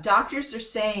doctors are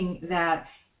saying that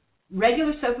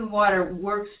regular soap and water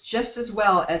works just as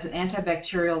well as an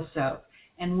antibacterial soap.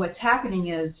 And what's happening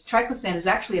is triclosan is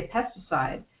actually a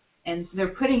pesticide, and so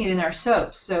they're putting it in our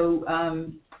soaps. So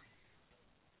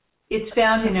it's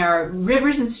found in our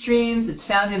rivers and streams. It's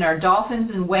found in our dolphins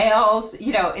and whales.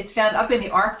 It's found up in the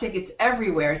Arctic. It's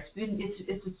everywhere.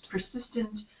 It's a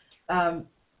persistent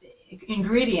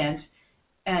ingredient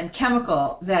and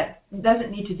chemical that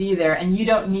doesn't need to be there, and you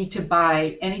don't need to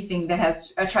buy anything that has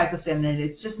a triclosan in it.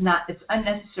 It's just not, it's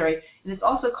unnecessary, and it's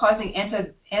also causing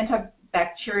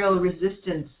antibacterial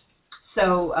resistance.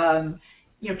 So,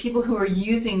 people who are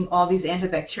using all these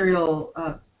antibacterial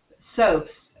soaps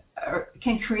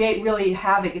can create really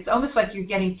havoc. It's almost like you're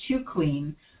getting too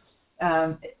clean,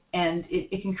 and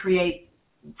it can create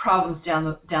problems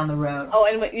down the road. Oh,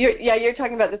 and you're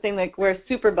talking about the thing like where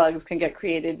superbugs can get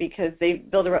created because they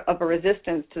build up a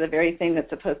resistance to the very thing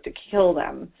that's supposed to kill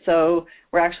them. So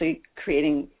we're actually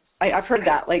creating. I've heard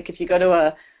that. Like if you go to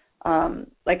a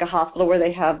hospital where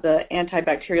they have the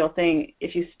antibacterial thing,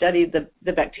 if you study the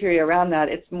bacteria around that,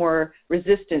 it's more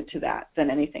resistant to that than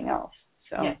anything else.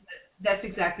 So yeah, that's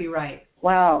exactly right.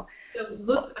 Wow. So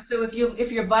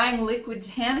if you're buying liquid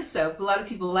hand soap, a lot of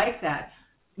people like that.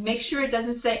 Make sure it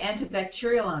doesn't say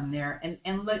antibacterial on there, and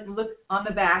look on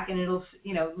the back, and it'll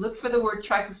look for the word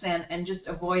triclosan and just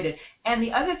avoid it. And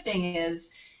the other thing is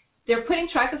they're putting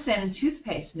triclosan in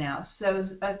toothpaste now. So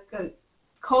a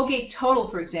Colgate Total,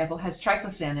 for example, has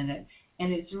triclosan in it,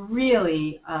 and it's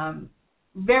really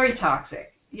very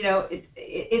toxic.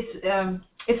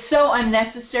 It's so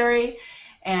unnecessary,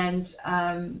 and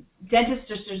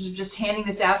dentists are just handing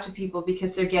this out to people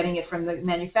because they're getting it from the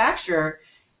manufacturer.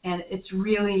 And it's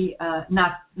really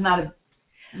not a great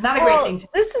thing.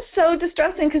 This is so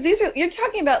distressing because you're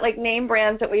talking about like name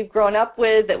brands that we've grown up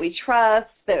with, that we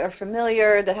trust, that are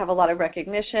familiar, that have a lot of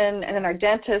recognition, and then our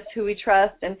dentists who we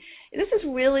trust. And this is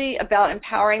really about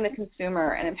empowering the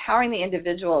consumer and empowering the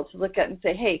individual to look at and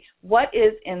say, hey, what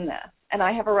is in this? And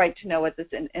I have a right to know what's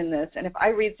in this. And if I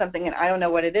read something and I don't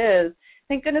know what it is,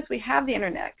 thank goodness we have the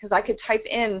internet, because I could type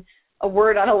in a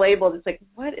word on a label that's like,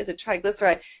 what is a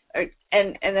triglyceride?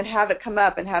 And then have it come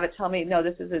up and have it tell me, no,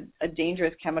 this is a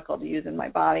dangerous chemical to use in my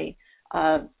body.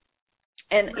 I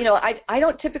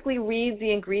don't typically read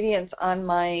the ingredients on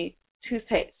my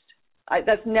toothpaste.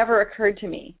 That's never occurred to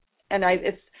me. And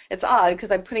it's odd because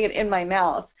I'm putting it in my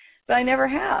mouth, but I never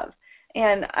have.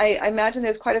 And I imagine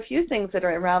there's quite a few things that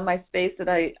are around my space that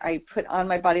I put on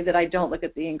my body that I don't look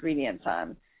at the ingredients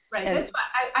on. Right. That's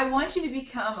why I want you to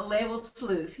become a label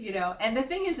sleuth, And the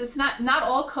thing is, it's not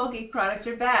all Colgate products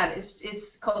are bad. It's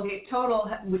Colgate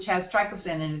Total, which has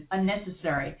triclosan in it,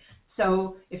 unnecessary.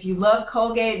 So if you love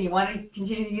Colgate and you want to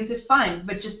continue to use it, fine,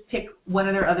 but just pick one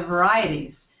of their other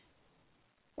varieties.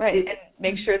 Right, and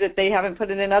make sure that they haven't put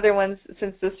it in other ones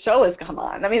since this show has come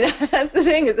on. I mean, that's the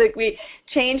thing, is like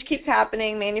change keeps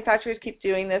happening, manufacturers keep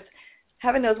doing this,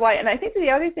 heaven knows why. And I think the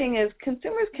other thing is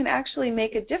consumers can actually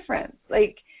make a difference.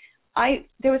 Like,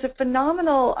 there was a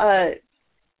phenomenal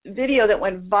video that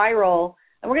went viral,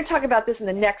 and we're going to talk about this in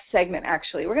the next segment,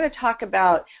 actually. We're going to talk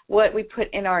about what we put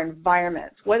in our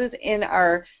environments, what is in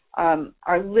our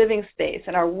living space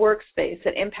and our workspace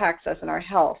that impacts us and our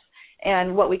health,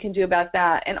 and what we can do about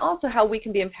that, and also how we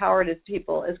can be empowered as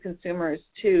people, as consumers,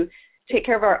 to take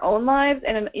care of our own lives,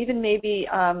 and even maybe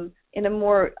in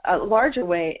a larger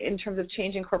way in terms of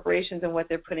changing corporations and what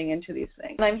they're putting into these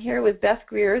things. And I'm here with Beth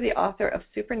Greer, the author of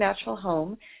Supernatural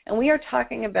Home, and we are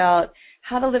talking about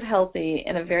how to live healthy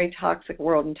in a very toxic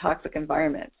world and toxic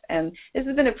environments. And this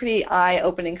has been a pretty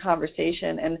eye-opening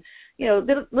conversation, and a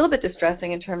little bit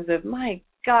distressing in terms of, my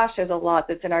gosh, there's a lot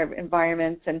that's in our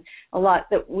environments and a lot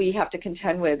that we have to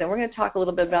contend with. And we're going to talk a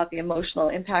little bit about the emotional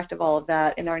impact of all of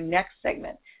that in our next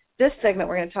segment. This segment,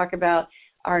 we're going to talk about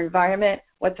our environment,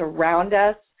 what's around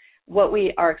us, what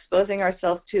we are exposing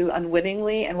ourselves to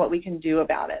unwittingly, and what we can do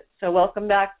about it. So welcome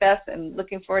back, Beth, and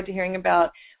looking forward to hearing about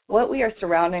what we are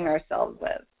surrounding ourselves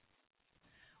with.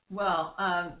 Well,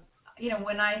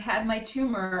 when I had my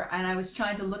tumor and I was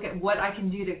trying to look at what I can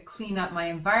do to clean up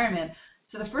my environment,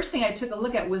 so the first thing I took a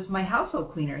look at was my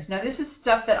household cleaners. Now, this is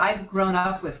stuff that I've grown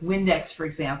up with, Windex, for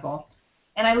example.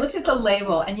 And I looked at the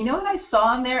label, and you know what I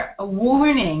saw on there? A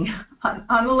warning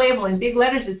on the label in big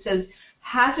letters. It says,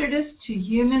 hazardous to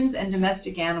humans and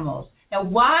domestic animals. Now,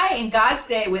 why in God's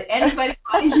day would anybody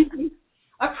use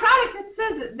a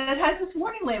product that has this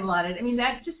warning label on it? I mean,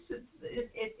 that just,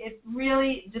 it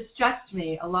really distrusts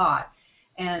me a lot.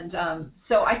 And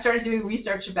so I started doing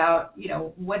research about,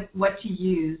 what to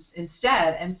use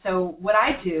instead. And so what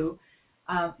I do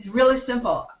is really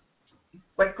simple.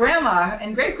 What Grandma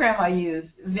and Great-Grandma used,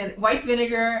 white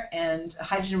vinegar and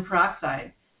hydrogen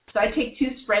peroxide. So I take 2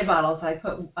 spray bottles. I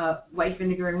put white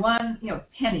vinegar in one,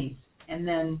 pennies, and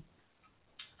then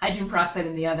hydrogen peroxide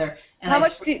in the other. And how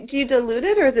much do you dilute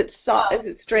it, or is it soft? Is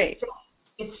it straight?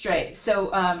 It's straight.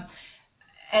 So, and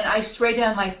I spray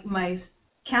down my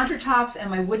countertops and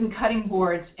my wooden cutting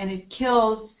boards, and it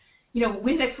kills.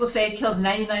 Windex will say it kills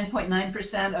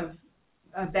 99.9% of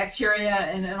bacteria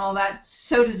and all that.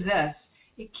 So does this.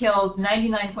 It kills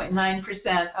 99.9%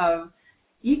 of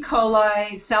E.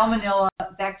 coli, salmonella,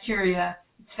 bacteria.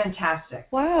 It's fantastic.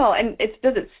 Wow. And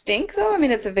does it stink, though? I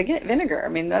mean, it's a vinegar. I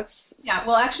mean, that's... Yeah,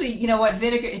 well, actually, you know what?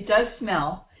 Vinegar, it does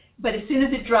smell. But as soon as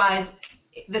it dries,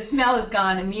 the smell is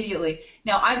gone immediately.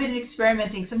 Now, I've been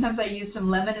experimenting. Sometimes I use some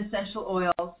lemon essential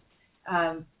oils.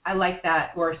 I like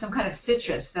that. Or some kind of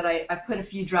citrus that I put a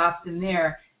few drops in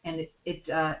there, and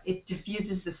it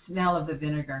diffuses the smell of the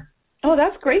vinegar. Oh,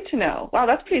 that's great to know. Wow,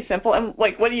 that's pretty simple. And,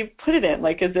 like, what do you put it in?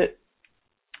 Like, is it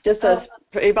just a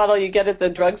spray bottle you get at the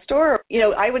drugstore? You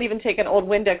know, I would even take an old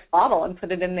Windex bottle and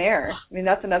put it in there. I mean,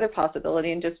 that's another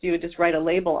possibility. And you would just write a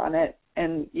label on it,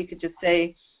 and you could just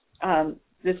say,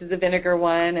 this is a vinegar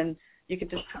one, and you could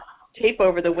just tape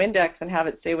over the Windex and have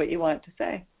it say what you want to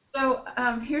say. So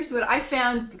here's what I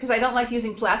found, because I don't like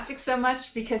using plastic so much,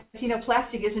 because, you know,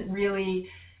 plastic isn't really,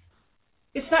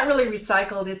 it's not really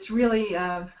recycled. It's really,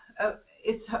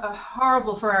 it's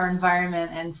horrible for our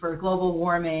environment and for global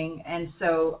warming. And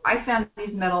so I found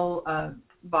these metal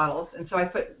bottles, and so I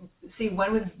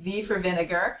one with V for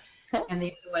vinegar, and the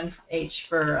other one H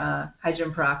for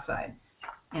hydrogen peroxide.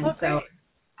 And so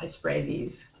I spray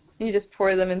these. You just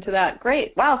pour them into that.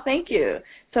 Great. Wow, thank you.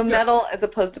 So metal as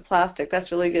opposed to plastic.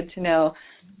 That's really good to know.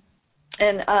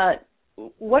 And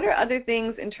what are other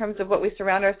things in terms of what we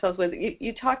surround ourselves with?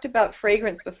 You talked about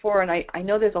fragrance before, and I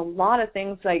know there's a lot of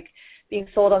things like being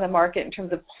sold on the market in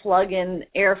terms of plug-in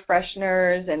air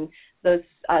fresheners and those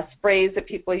sprays that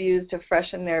people use to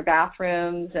freshen their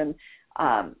bathrooms and,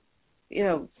 you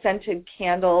know, scented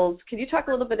candles. Could you talk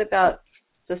a little bit about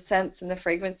the scents and the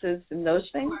fragrances and those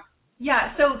things?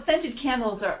 Yeah, so scented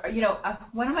candles are, you know,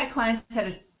 one of my clients had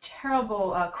a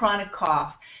terrible chronic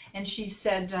cough, and she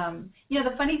said, you know,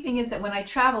 the funny thing is that when I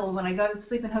travel, when I go to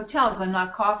sleep in hotels, I'm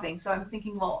not coughing. So I'm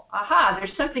thinking, well,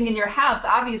 there's something in your house,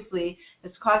 obviously,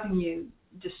 that's causing you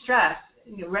distress,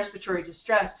 you know, respiratory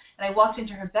distress. And I walked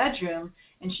into her bedroom,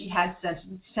 and she had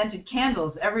scented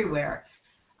candles everywhere.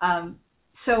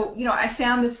 So, you know, I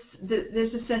found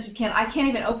there's a scented candle. I can't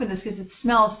even open this because it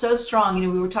smells so strong. You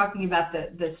know, we were talking about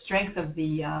the strength of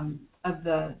the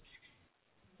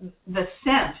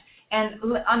scent. And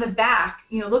on the back,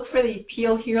 you know, look for the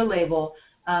Peel Here label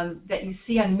that you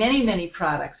see on many, many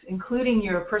products, including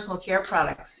your personal care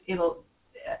products. It'll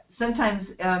sometimes,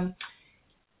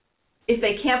 if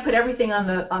they can't put everything on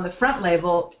the front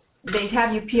label, they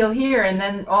have you peel here, and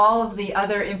then all of the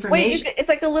other information. Wait, it's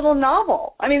like a little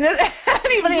novel. I mean,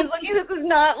 anybody who's looking, this is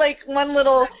not like one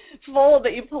little fold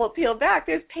that you peel back.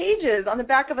 There's pages on the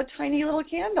back of a tiny little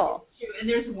candle. And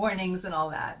there's warnings and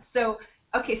all that. So,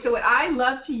 okay, so what I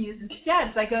love to use instead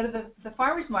is I go to the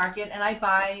farmer's market and I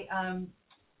buy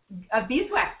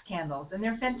beeswax candles, and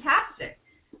they're fantastic.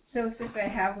 So since I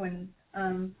have one.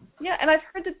 Yeah, and I've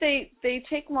heard that they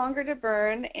take longer to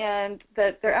burn and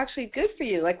that they're actually good for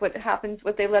you. Like what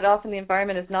they let off in the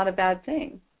environment is not a bad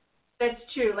thing. That's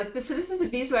true. Like this is a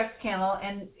beeswax candle,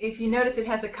 and if you notice it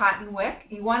has a cotton wick,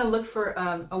 you want to look for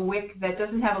a wick that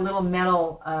doesn't have a little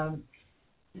metal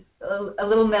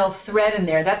thread in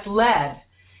there. That's lead,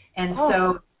 and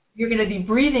so you're going to be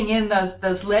breathing in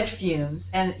those lead fumes.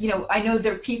 And you know, I know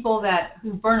there are people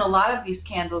who burn a lot of these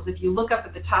candles. If you look up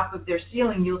at the top of their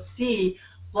ceiling, you'll see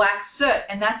black soot,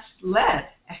 and that's lead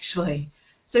actually.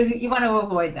 So you want to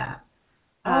avoid that.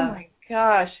 Oh my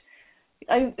gosh.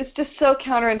 It's just so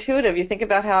counterintuitive. You think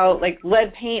about how like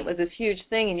lead paint was this huge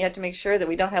thing, and you have to make sure that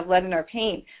we don't have lead in our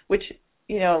paint, which,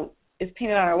 you know, is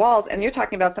painted on our walls. And you're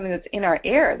talking about something that's in our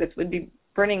air that would be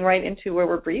burning right into where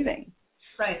we're breathing.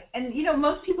 Right. And, you know,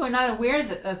 most people are not aware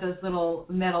of those little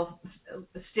metal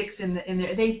sticks in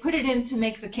there. They put it in to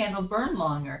make the candle burn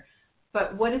longer.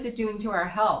 But what is it doing to our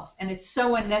health? And it's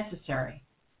so unnecessary.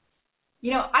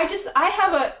 You know, I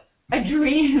have a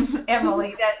dream,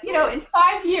 Emily, that, you know, in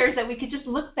 5 years that we could just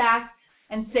look back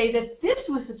and say that this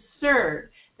was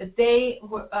absurd, that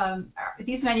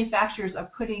these manufacturers are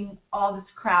putting all this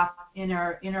crap in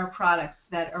our products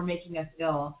that are making us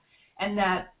ill, and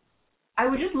that I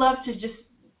would just love to just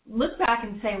look back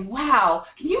and say, wow,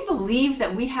 can you believe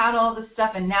that we had all this stuff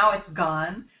and now it's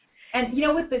gone? And, you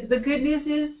know, what the good news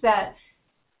is that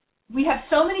we have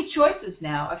so many choices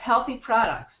now of healthy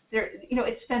products. You know,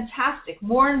 it's fantastic.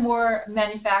 More and more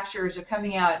manufacturers are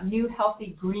coming out. New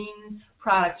healthy green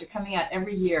products are coming out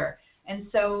every year. And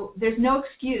so there's no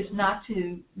excuse not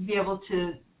to be able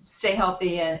to stay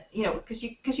healthy, and, you know, because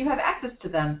you have access to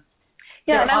them.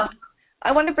 Yeah, and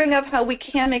I want to bring up how we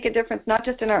can make a difference not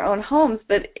just in our own homes,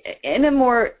 but in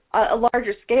a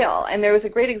larger scale. And there was a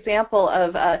great example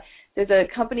of there's a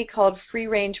company called Free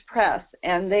Range Press,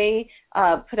 and they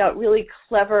put out really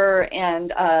clever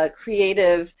and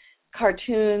creative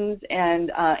cartoons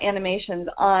and animations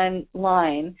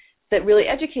online that really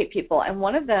educate people. And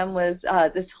one of them was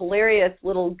this hilarious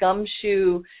little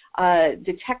gumshoe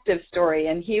detective story.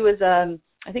 And he was,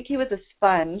 I think he was a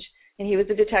sponge, and he was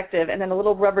a detective. And then a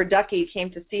little rubber ducky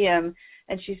came to see him,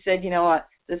 and she said, you know what,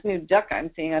 this new duck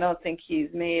I'm seeing, I don't think he's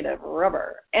made of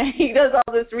rubber. And he does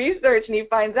all this research, and he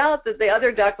finds out that the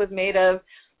other duck was made of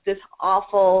this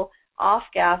awful,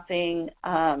 off-gassing,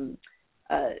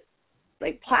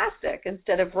 like plastic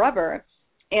instead of rubber.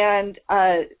 And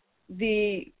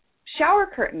the shower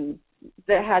curtain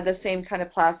that had the same kind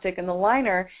of plastic and the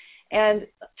liner, and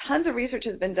tons of research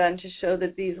has been done to show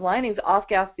that these linings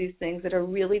off-gas these things that are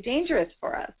really dangerous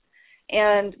for us.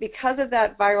 And because of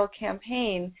that viral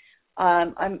campaign, I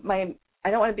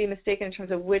don't want to be mistaken in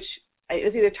terms of which, it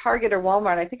was either Target or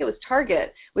Walmart, I think it was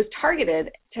Target, was targeted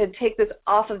to take this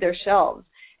off of their shelves.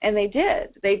 And they did.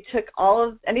 They took all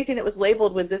of anything that was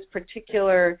labeled with this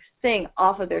particular thing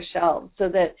off of their shelves, so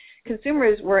that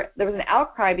consumers there was an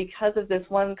outcry because of this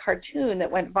one cartoon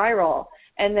that went viral,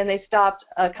 and then they stopped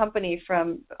a company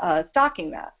from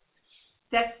stocking that.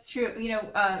 That's true.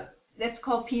 That's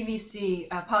called PVC,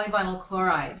 polyvinyl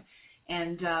chloride,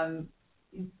 and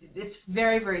it's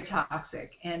very, very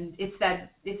toxic. And it's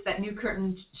that new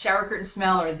shower curtain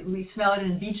smell, or we smell it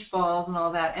in beach balls and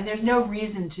all that. And there's no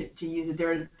reason to use it.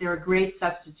 There are great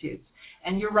substitutes.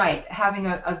 And you're right, having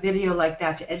a video like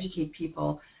that to educate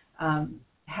people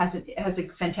has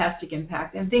a fantastic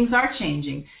impact. And things are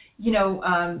changing.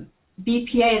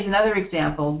 BPA is another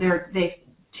example. They've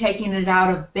taken it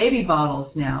out of baby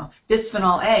bottles now.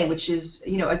 Bisphenol A, which is,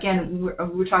 again,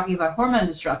 we're talking about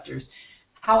hormone disruptors.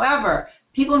 However,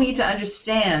 people need to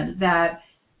understand that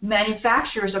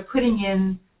manufacturers are putting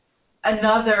in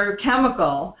another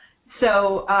chemical.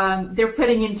 So they're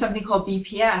putting in something called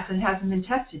BPS, and it hasn't been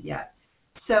tested yet.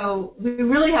 So we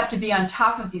really have to be on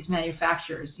top of these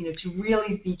manufacturers, to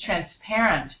really be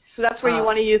transparent. So that's where you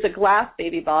want to use a glass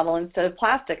baby bottle instead of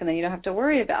plastic, and then you don't have to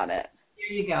worry about it.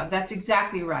 There you go. That's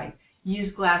exactly right.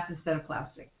 Use glass instead of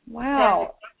plastic.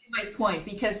 Wow. That's exactly my point,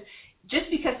 because just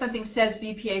because something says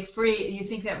BPA free, you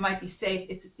think that it might be safe,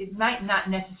 it might not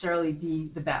necessarily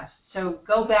be the best. So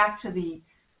go back to the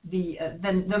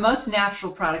most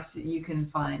natural products that you can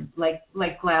find, like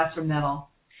glass or metal.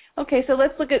 Okay, so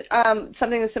let's look at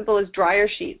something as simple as dryer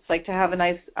sheets, like to have a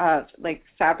nice like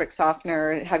fabric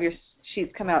softener, have your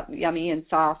sheets come out yummy and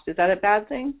soft. Is that a bad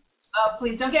thing? Oh,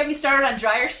 please don't get me started on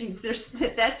dryer sheets.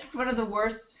 That's one of the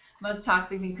worst, most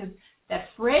toxic things, because that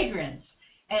fragrance.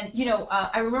 And,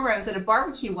 I remember I was at a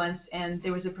barbecue once, and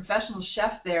there was a professional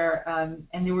chef there,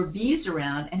 and there were bees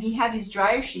around, and he had these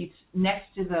dryer sheets next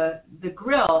to the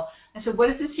grill. I said, what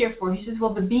is this here for? He says,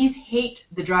 well, the bees hate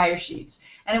the dryer sheets.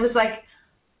 And it was like,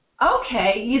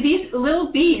 okay, these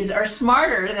little bees are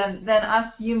smarter than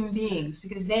us human beings,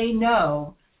 because they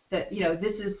know that,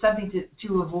 this is something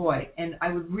to avoid. And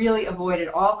I would really avoid at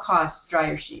all costs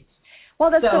dryer sheets. Well,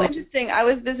 that's so interesting. I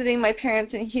was visiting my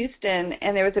parents in Houston,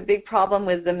 and there was a big problem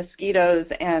with the mosquitoes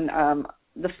and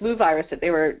the flu virus that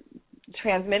they were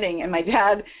transmitting. And my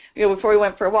dad, before we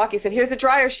went for a walk, he said, here's a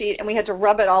dryer sheet, and we had to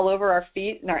rub it all over our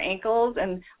feet and our ankles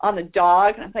and on the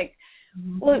dog. And I'm like,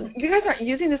 well, you guys aren't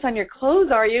using this on your clothes,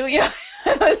 are you?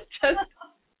 It was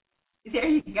just... There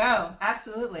you go.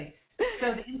 Absolutely.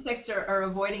 So the insects are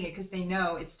avoiding it because they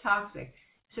know it's toxic.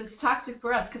 So it's toxic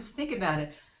for us, because think about it.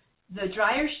 The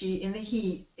dryer sheet in the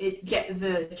heat,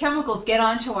 the chemicals get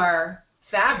onto our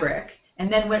fabric, and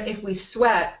then if we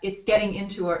sweat, it's getting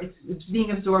it's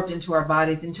being absorbed into our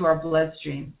bodies, into our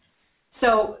bloodstream.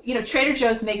 So, Trader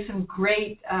Joe's makes some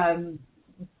great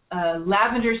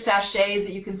lavender sachets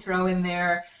that you can throw in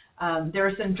there. There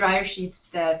are some dryer sheets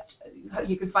that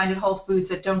you can find at Whole Foods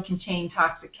that don't contain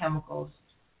toxic chemicals.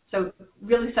 So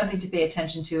really something to pay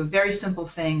attention to, a very simple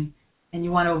thing, and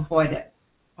you want to avoid it.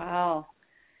 Wow.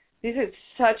 These are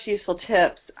such useful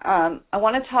tips. I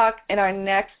want to talk in our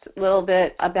next little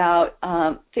bit about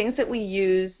things that we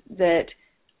use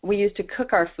to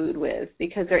cook our food with,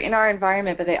 because they're in our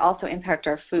environment, but they also impact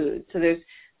our food. So there's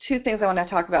two things I want to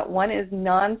talk about. One is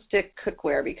nonstick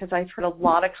cookware, because I've heard a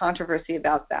lot of controversy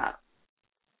about that.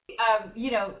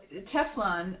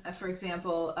 Teflon, for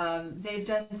example, they've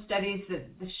done studies that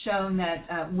have shown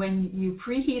that when you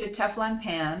preheat a Teflon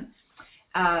pan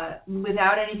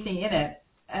without anything in it,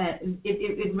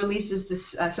 it releases this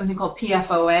something called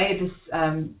PFOA,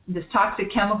 this toxic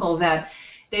chemical that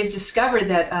they've discovered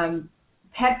that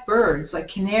pet birds like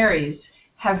canaries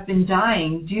have been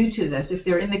dying due to this. If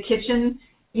they're in the kitchen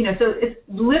So it's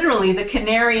literally the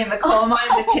canary in the coal mine,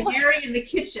 the canary in the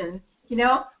kitchen,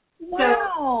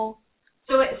 Wow.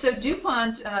 So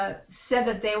DuPont said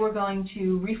that they were going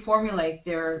to reformulate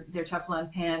their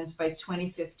Teflon pans by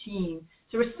 2015.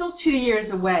 So we're still 2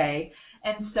 years away.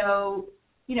 And so,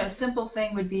 simple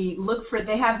thing would be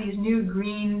they have these new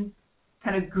green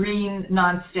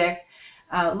nonstick.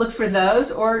 Look for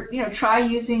those, or, try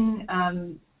using,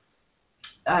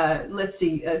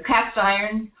 cast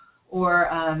iron or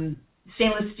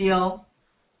stainless steel.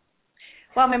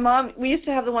 Well, my mom, we used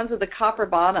to have the ones with the copper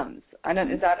bottoms.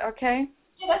 Is that okay?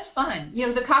 Yeah, that's fine.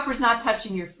 The copper's not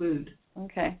touching your food.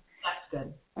 Okay. That's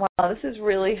good. Wow, this is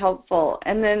really helpful.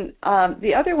 And then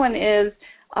the other one is,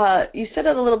 you said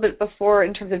it a little bit before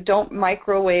in terms of don't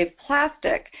microwave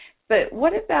plastic, but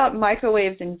what about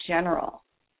microwaves in general?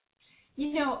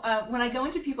 When I go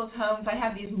into people's homes, I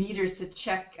have these meters to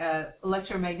check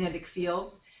electromagnetic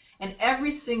fields, and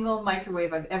every single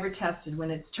microwave I've ever tested, when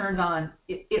it's turned on,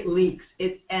 it leaks.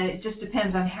 And it just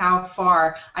depends on how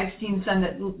far. I've seen some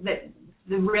that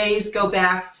the rays go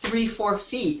back 3-4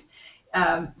 feet.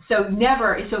 So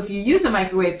if you use a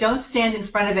microwave, don't stand in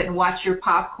front of it and watch your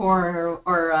popcorn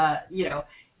or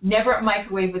never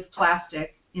microwave with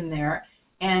plastic in there.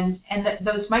 And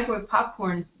those microwave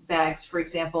popcorn bags, for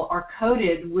example, are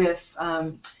coated with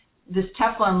this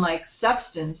Teflon-like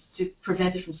substance to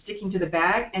prevent it from sticking to the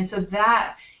bag. And so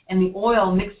that and the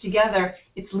oil mixed together,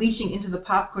 it's leaching into the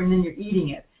popcorn and then you're eating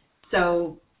it.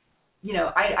 So,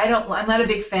 I'm not a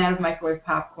big fan of microwave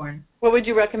popcorn. What would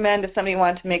you recommend if somebody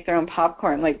wanted to make their own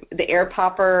popcorn, like the air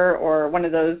popper or one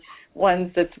of those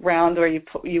ones that's round where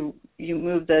you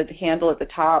move the handle at the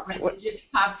top? Right, the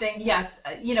pop thing, yes.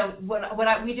 What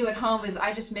we do at home is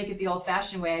I just make it the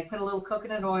old-fashioned way. I put a little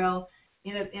coconut oil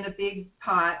in a big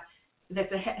pot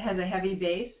that has a heavy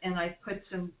base, and I put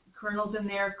some kernels in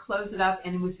there, close it up,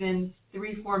 and within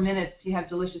 3-4 minutes you have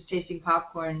delicious tasting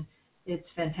popcorn. It's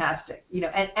fantastic.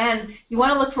 And you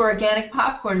want to look for organic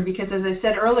popcorn because, as I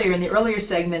said earlier in the earlier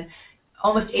segment,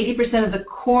 almost 80% of the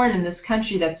corn in this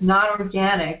country that's not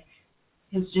organic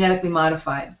is genetically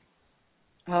modified.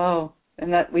 Oh,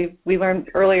 and that we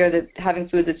learned earlier that having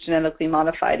food that's genetically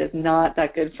modified is not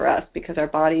that good for us because our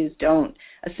bodies don't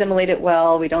assimilate it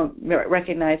well. We don't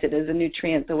recognize it as a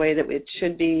nutrient the way that it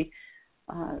should be.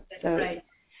 That's right.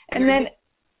 And then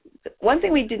one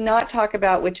thing we did not talk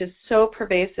about, which is so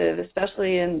pervasive,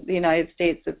 especially in the United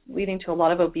States, that's leading to a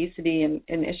lot of obesity and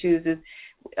issues is,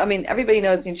 everybody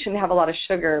knows you shouldn't have a lot of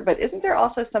sugar, but isn't there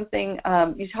also something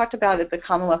you talked about at the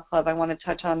Commonwealth Club I want to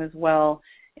touch on as well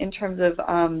in terms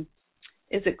of,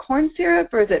 is it corn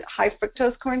syrup or is it high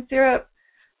fructose corn syrup?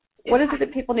 What is it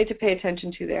that people need to pay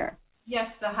attention to there? Yes,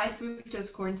 the high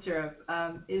fructose corn syrup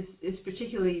is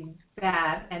particularly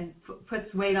bad and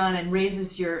puts weight on and raises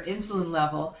your insulin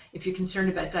level if you're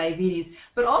concerned about diabetes.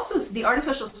 But also the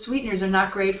artificial sweeteners are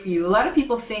not great for you. A lot of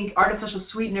people think artificial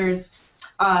sweeteners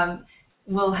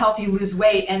will help you lose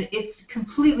weight, and it's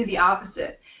completely the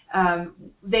opposite.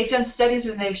 They've done studies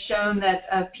and they've shown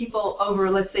that people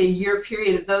over, let's say, a year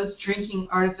period of those drinking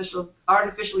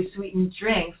artificially sweetened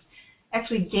drinks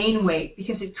actually gain weight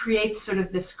because it creates sort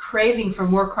of this craving for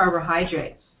more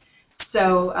carbohydrates.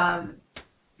 So,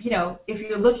 if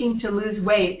you're looking to lose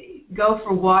weight, go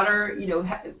for water,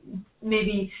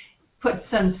 maybe put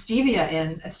some stevia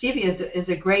in. Stevia is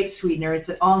a great sweetener. It's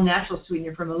an all-natural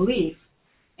sweetener from a leaf.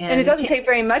 And it doesn't take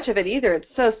very much of it either. It's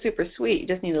so super sweet. You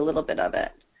just need a little bit of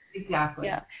it. Exactly.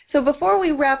 Yeah. So before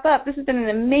we wrap up, this has been an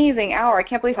amazing hour. I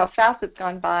can't believe how fast it's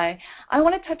gone by. I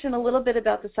want to touch on a little bit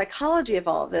about the psychology of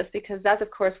all of this because that's,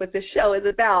 of course, what this show is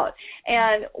about.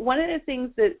 And one of the things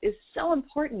that is so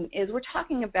important is we're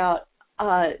talking about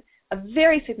a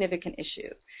very significant issue.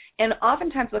 And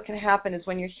oftentimes what can happen is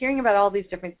when you're hearing about all these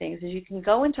different things is you can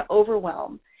go into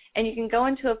overwhelm and you can go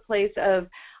into a place of,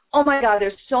 oh, my God,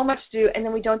 there's so much to do, and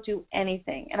then we don't do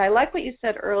anything. And I like what you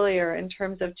said earlier in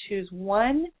terms of choose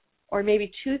one or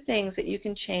maybe two things that you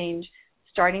can change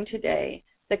starting today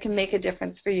that can make a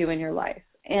difference for you in your life.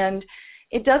 And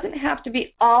it doesn't have to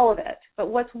be all of it, but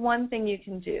what's one thing you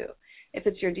can do? If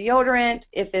it's your deodorant,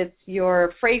 if it's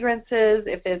your fragrances,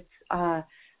 if it's,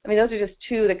 those are just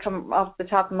two that come off the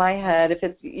top of my head. If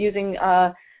it's using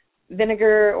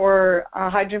vinegar or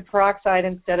hydrogen peroxide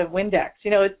instead of Windex.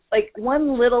 It's like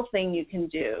one little thing you can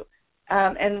do.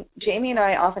 And Jamie and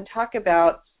I often talk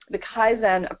about the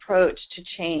Kaizen approach to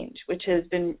change, which has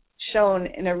been shown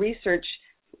in a research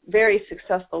very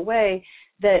successful way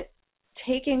that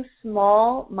taking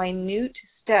small, minute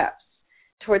steps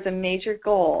towards a major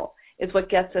goal is what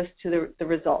gets us to the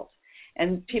results.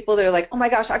 And people, they're like, oh my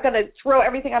gosh, I've got to throw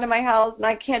everything out of my house and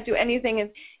I can't do anything. And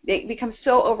they become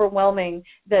so overwhelming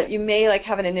that you may like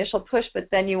have an initial push, but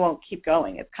then you won't keep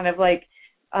going. It's kind of like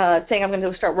saying I'm going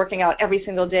to start working out every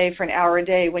single day for an hour a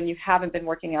day when you haven't been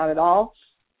working out at all.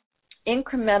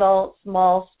 Incremental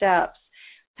small steps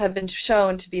have been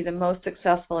shown to be the most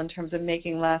successful in terms of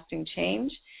making lasting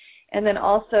change. And then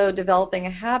also developing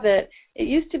a habit. It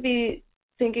used to be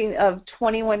thinking of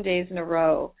 21 days in a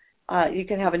row. You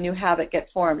can have a new habit get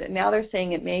formed. And now they're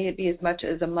saying it may be as much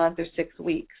as a month or 6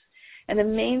 weeks. And the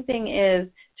main thing is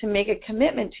to make a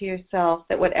commitment to yourself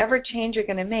that whatever change you're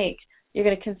going to make, you're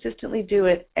going to consistently do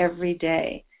it every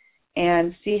day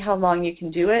and see how long you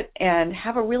can do it and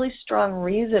have a really strong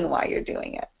reason why you're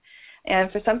doing it.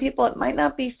 And for some people, it might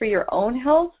not be for your own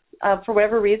health. For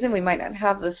whatever reason, we might not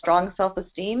have the strong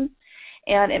self-esteem.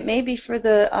 And it may be for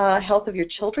the health of your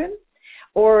children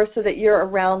or so that you're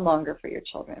around longer for your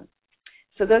children.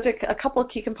 So those are a couple of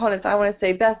key components I want to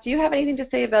say. Beth, do you have anything to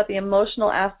say about the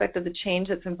emotional aspect of the change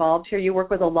that's involved here? You work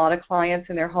with a lot of clients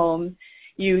in their homes.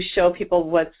 You show people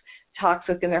what's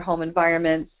toxic in their home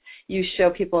environments. You show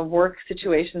people in work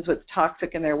situations what's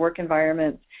toxic in their work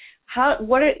environments.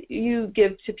 What do you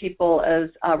give to people as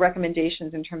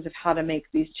recommendations in terms of how to make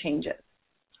these changes?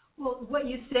 Well, what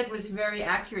you said was very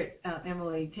accurate,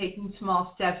 Emily, taking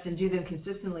small steps and do them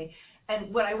consistently.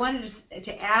 And what I wanted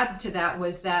to add to that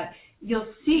was that you'll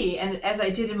see, and as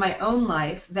I did in my own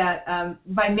life, that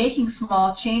by making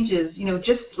small changes,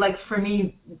 just like for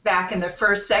me back in the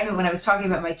first segment when I was talking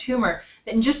about my tumor,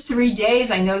 in just 3 days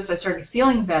I noticed I started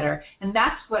feeling better. And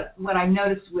that's what I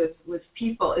noticed with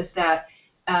people is that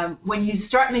when you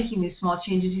start making these small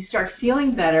changes, you start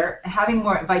feeling better, having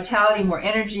more vitality, more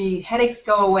energy, headaches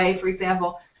go away, for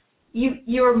example.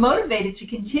 You're motivated to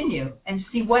continue and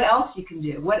see what else you can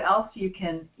do, what else you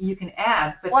can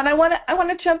add. But and I want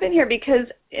to jump in here because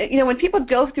when people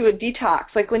go through a detox,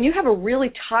 like when you have a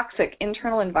really toxic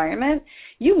internal environment,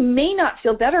 you may not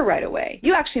feel better right away.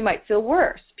 You actually might feel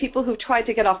worse. People who've tried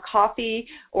to get off coffee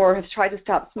or have tried to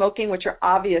stop smoking, which are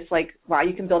obvious, like wow,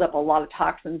 you can build up a lot of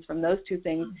toxins from those two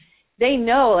things. They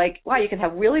know, like wow, you can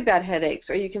have really bad headaches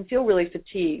or you can feel really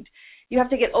fatigued. You have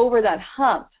to get over that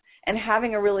hump. And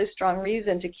having a really strong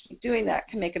reason to keep doing that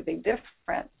can make a big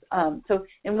difference. So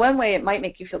in one way, it might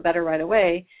make you feel better right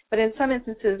away, but in some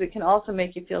instances, it can also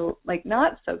make you feel like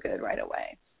not so good right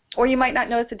away. Or you might not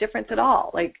notice a difference at all.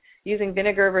 Like using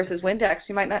vinegar versus Windex,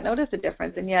 you might not notice a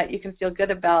difference, and yet you can feel good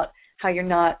about how you're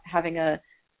not having a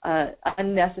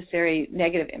unnecessary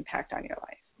negative impact on your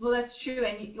life. Well, that's true,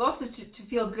 and you also to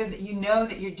feel good that you know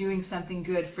that you're doing something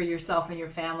good for yourself and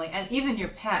your family, and even your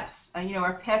pets.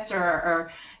 Our pets they're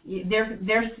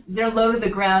low to the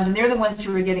ground, and they're the ones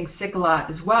who are getting sick a lot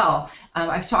as well.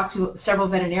 I've talked to several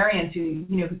veterinarians who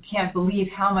can't believe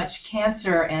how much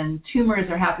cancer and tumors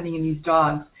are happening in these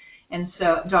dogs, and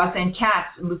so dogs and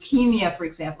cats. Leukemia, for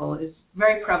example, is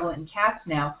very prevalent in cats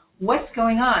now. What's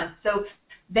going on? So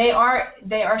they are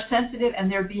sensitive, and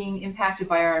they're being impacted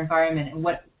by our environment and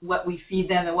what we feed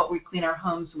them and what we clean our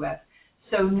homes with.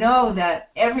 So know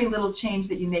that every little change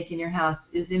that you make in your house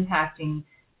is impacting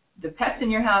the pets in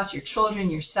your house, your children,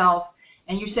 yourself.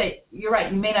 And you say, you're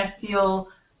right, you may not feel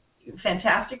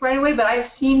fantastic right away, but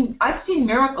I've seen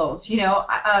miracles,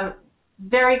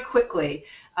 very quickly.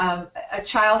 A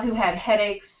child who had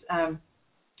headaches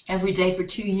every day for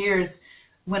 2 years,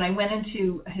 when I went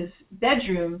into his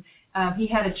bedroom, he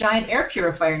had a giant air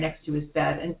purifier next to his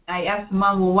bed. And I asked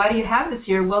Mom, well, why do you have this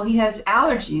here? Well, he has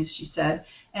allergies, she said.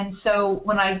 And so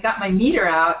when I got my meter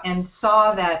out and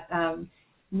saw that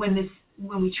when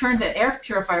we turned the air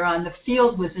purifier on, the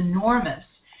field was enormous.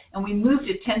 And we moved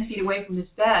it 10 feet away from his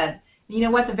bed. And you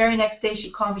know what? The very next day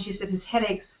she called me. She said his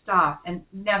headaches stopped. And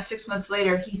now 6 months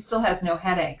later, he still has no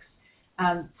headaches.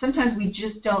 Sometimes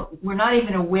we're not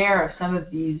even aware of some of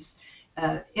these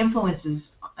influences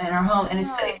in our home. And it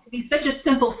can be such a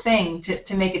simple thing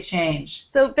to make a change.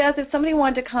 So, Beth, if somebody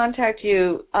wanted to contact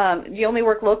you, do you only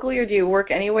work locally or do you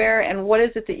work anywhere? And what is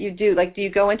it that you do? Like, do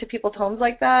you go into people's homes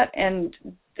like that? And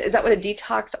is that what a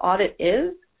detox audit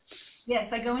is? Yes,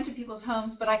 I go into people's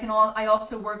homes, but I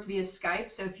also work via Skype.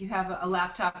 So if you have a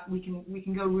laptop, we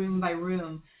can go room by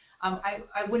room.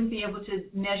 I wouldn't be able to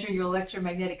measure your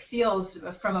electromagnetic fields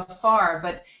from afar,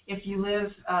 but if you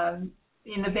live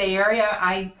in the Bay Area,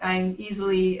 I'm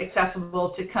easily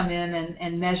accessible to come in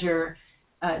and measure.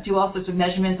 Do all sorts of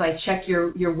measurements. I check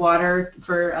your water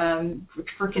for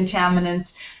contaminants,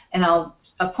 and I'll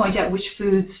point out which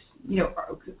foods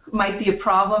might be a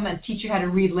problem and teach you how to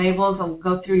read labels. I'll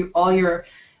go through all your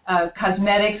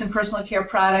cosmetics and personal care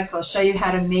products. I'll show you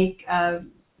how to make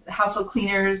household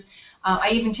cleaners. I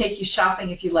even take you shopping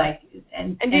if you like.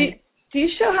 And do you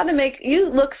show how to make,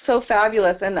 you look so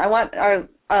fabulous, and I want our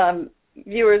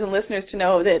viewers and listeners to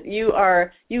know that you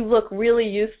look really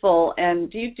youthful, and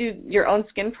do you do your own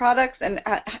skin products, and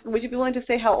would you be willing to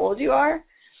say how old you are?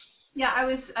 Yeah,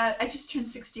 I just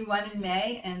turned 61 in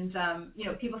May, and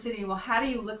people say to me, well, how do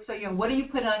you look so young? What do you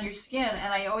put on your skin?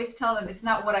 And I always tell them it's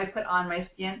not what I put on my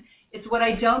skin, it's what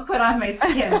I don't put on my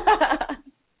skin.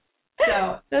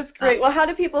 So that's great. Well, how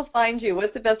do people find you?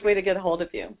 What's the best way to get a hold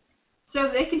of you? So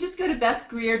they can just go to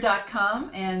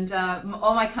BethGreer.com, and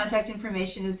all my contact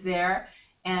information is there.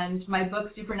 And my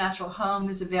book, Supernatural Home,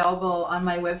 is available on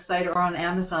my website or on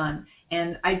Amazon.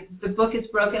 And the book is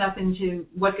broken up into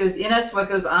what goes in us, what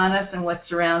goes on us, and what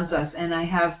surrounds us. And I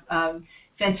have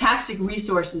fantastic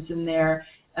resources in there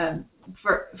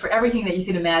for everything that you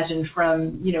can imagine,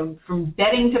 from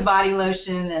bedding to body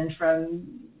lotion, and from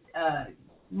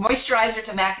moisturizer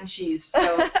to mac and cheese.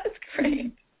 So that's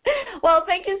great. Well,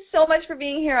 thank you so much for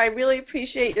being here. I really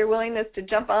appreciate your willingness to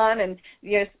jump on and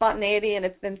your spontaneity, and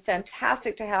it's been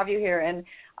fantastic to have you here. And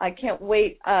I can't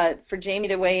wait for Jamie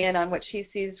to weigh in on what she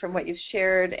sees from what you've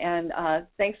shared. And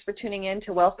thanks for tuning in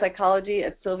to Wealth Psychology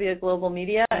at Sylvia Global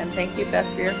Media, and thank you, Beth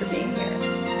Greer, for being here.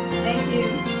 Thank you.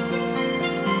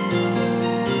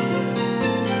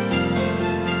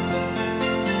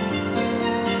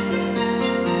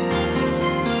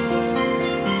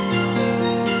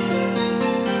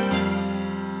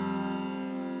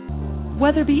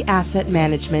 Weatherby Asset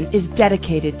Management is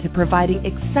dedicated to providing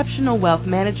exceptional wealth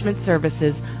management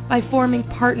services by forming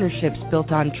partnerships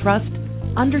built on trust,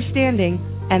 understanding,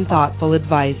 and thoughtful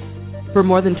advice. For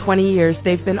more than 20 years,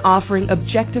 they've been offering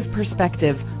objective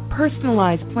perspective,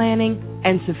 personalized planning,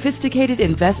 and sophisticated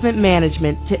investment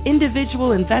management to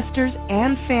individual investors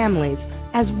and families,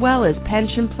 as well as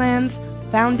pension plans,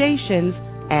 foundations,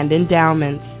 and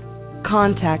endowments.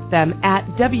 Contact them at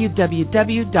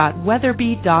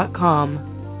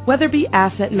www.weatherby.com. Weatherby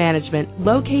Asset Management,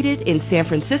 located in San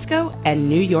Francisco and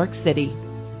New York City.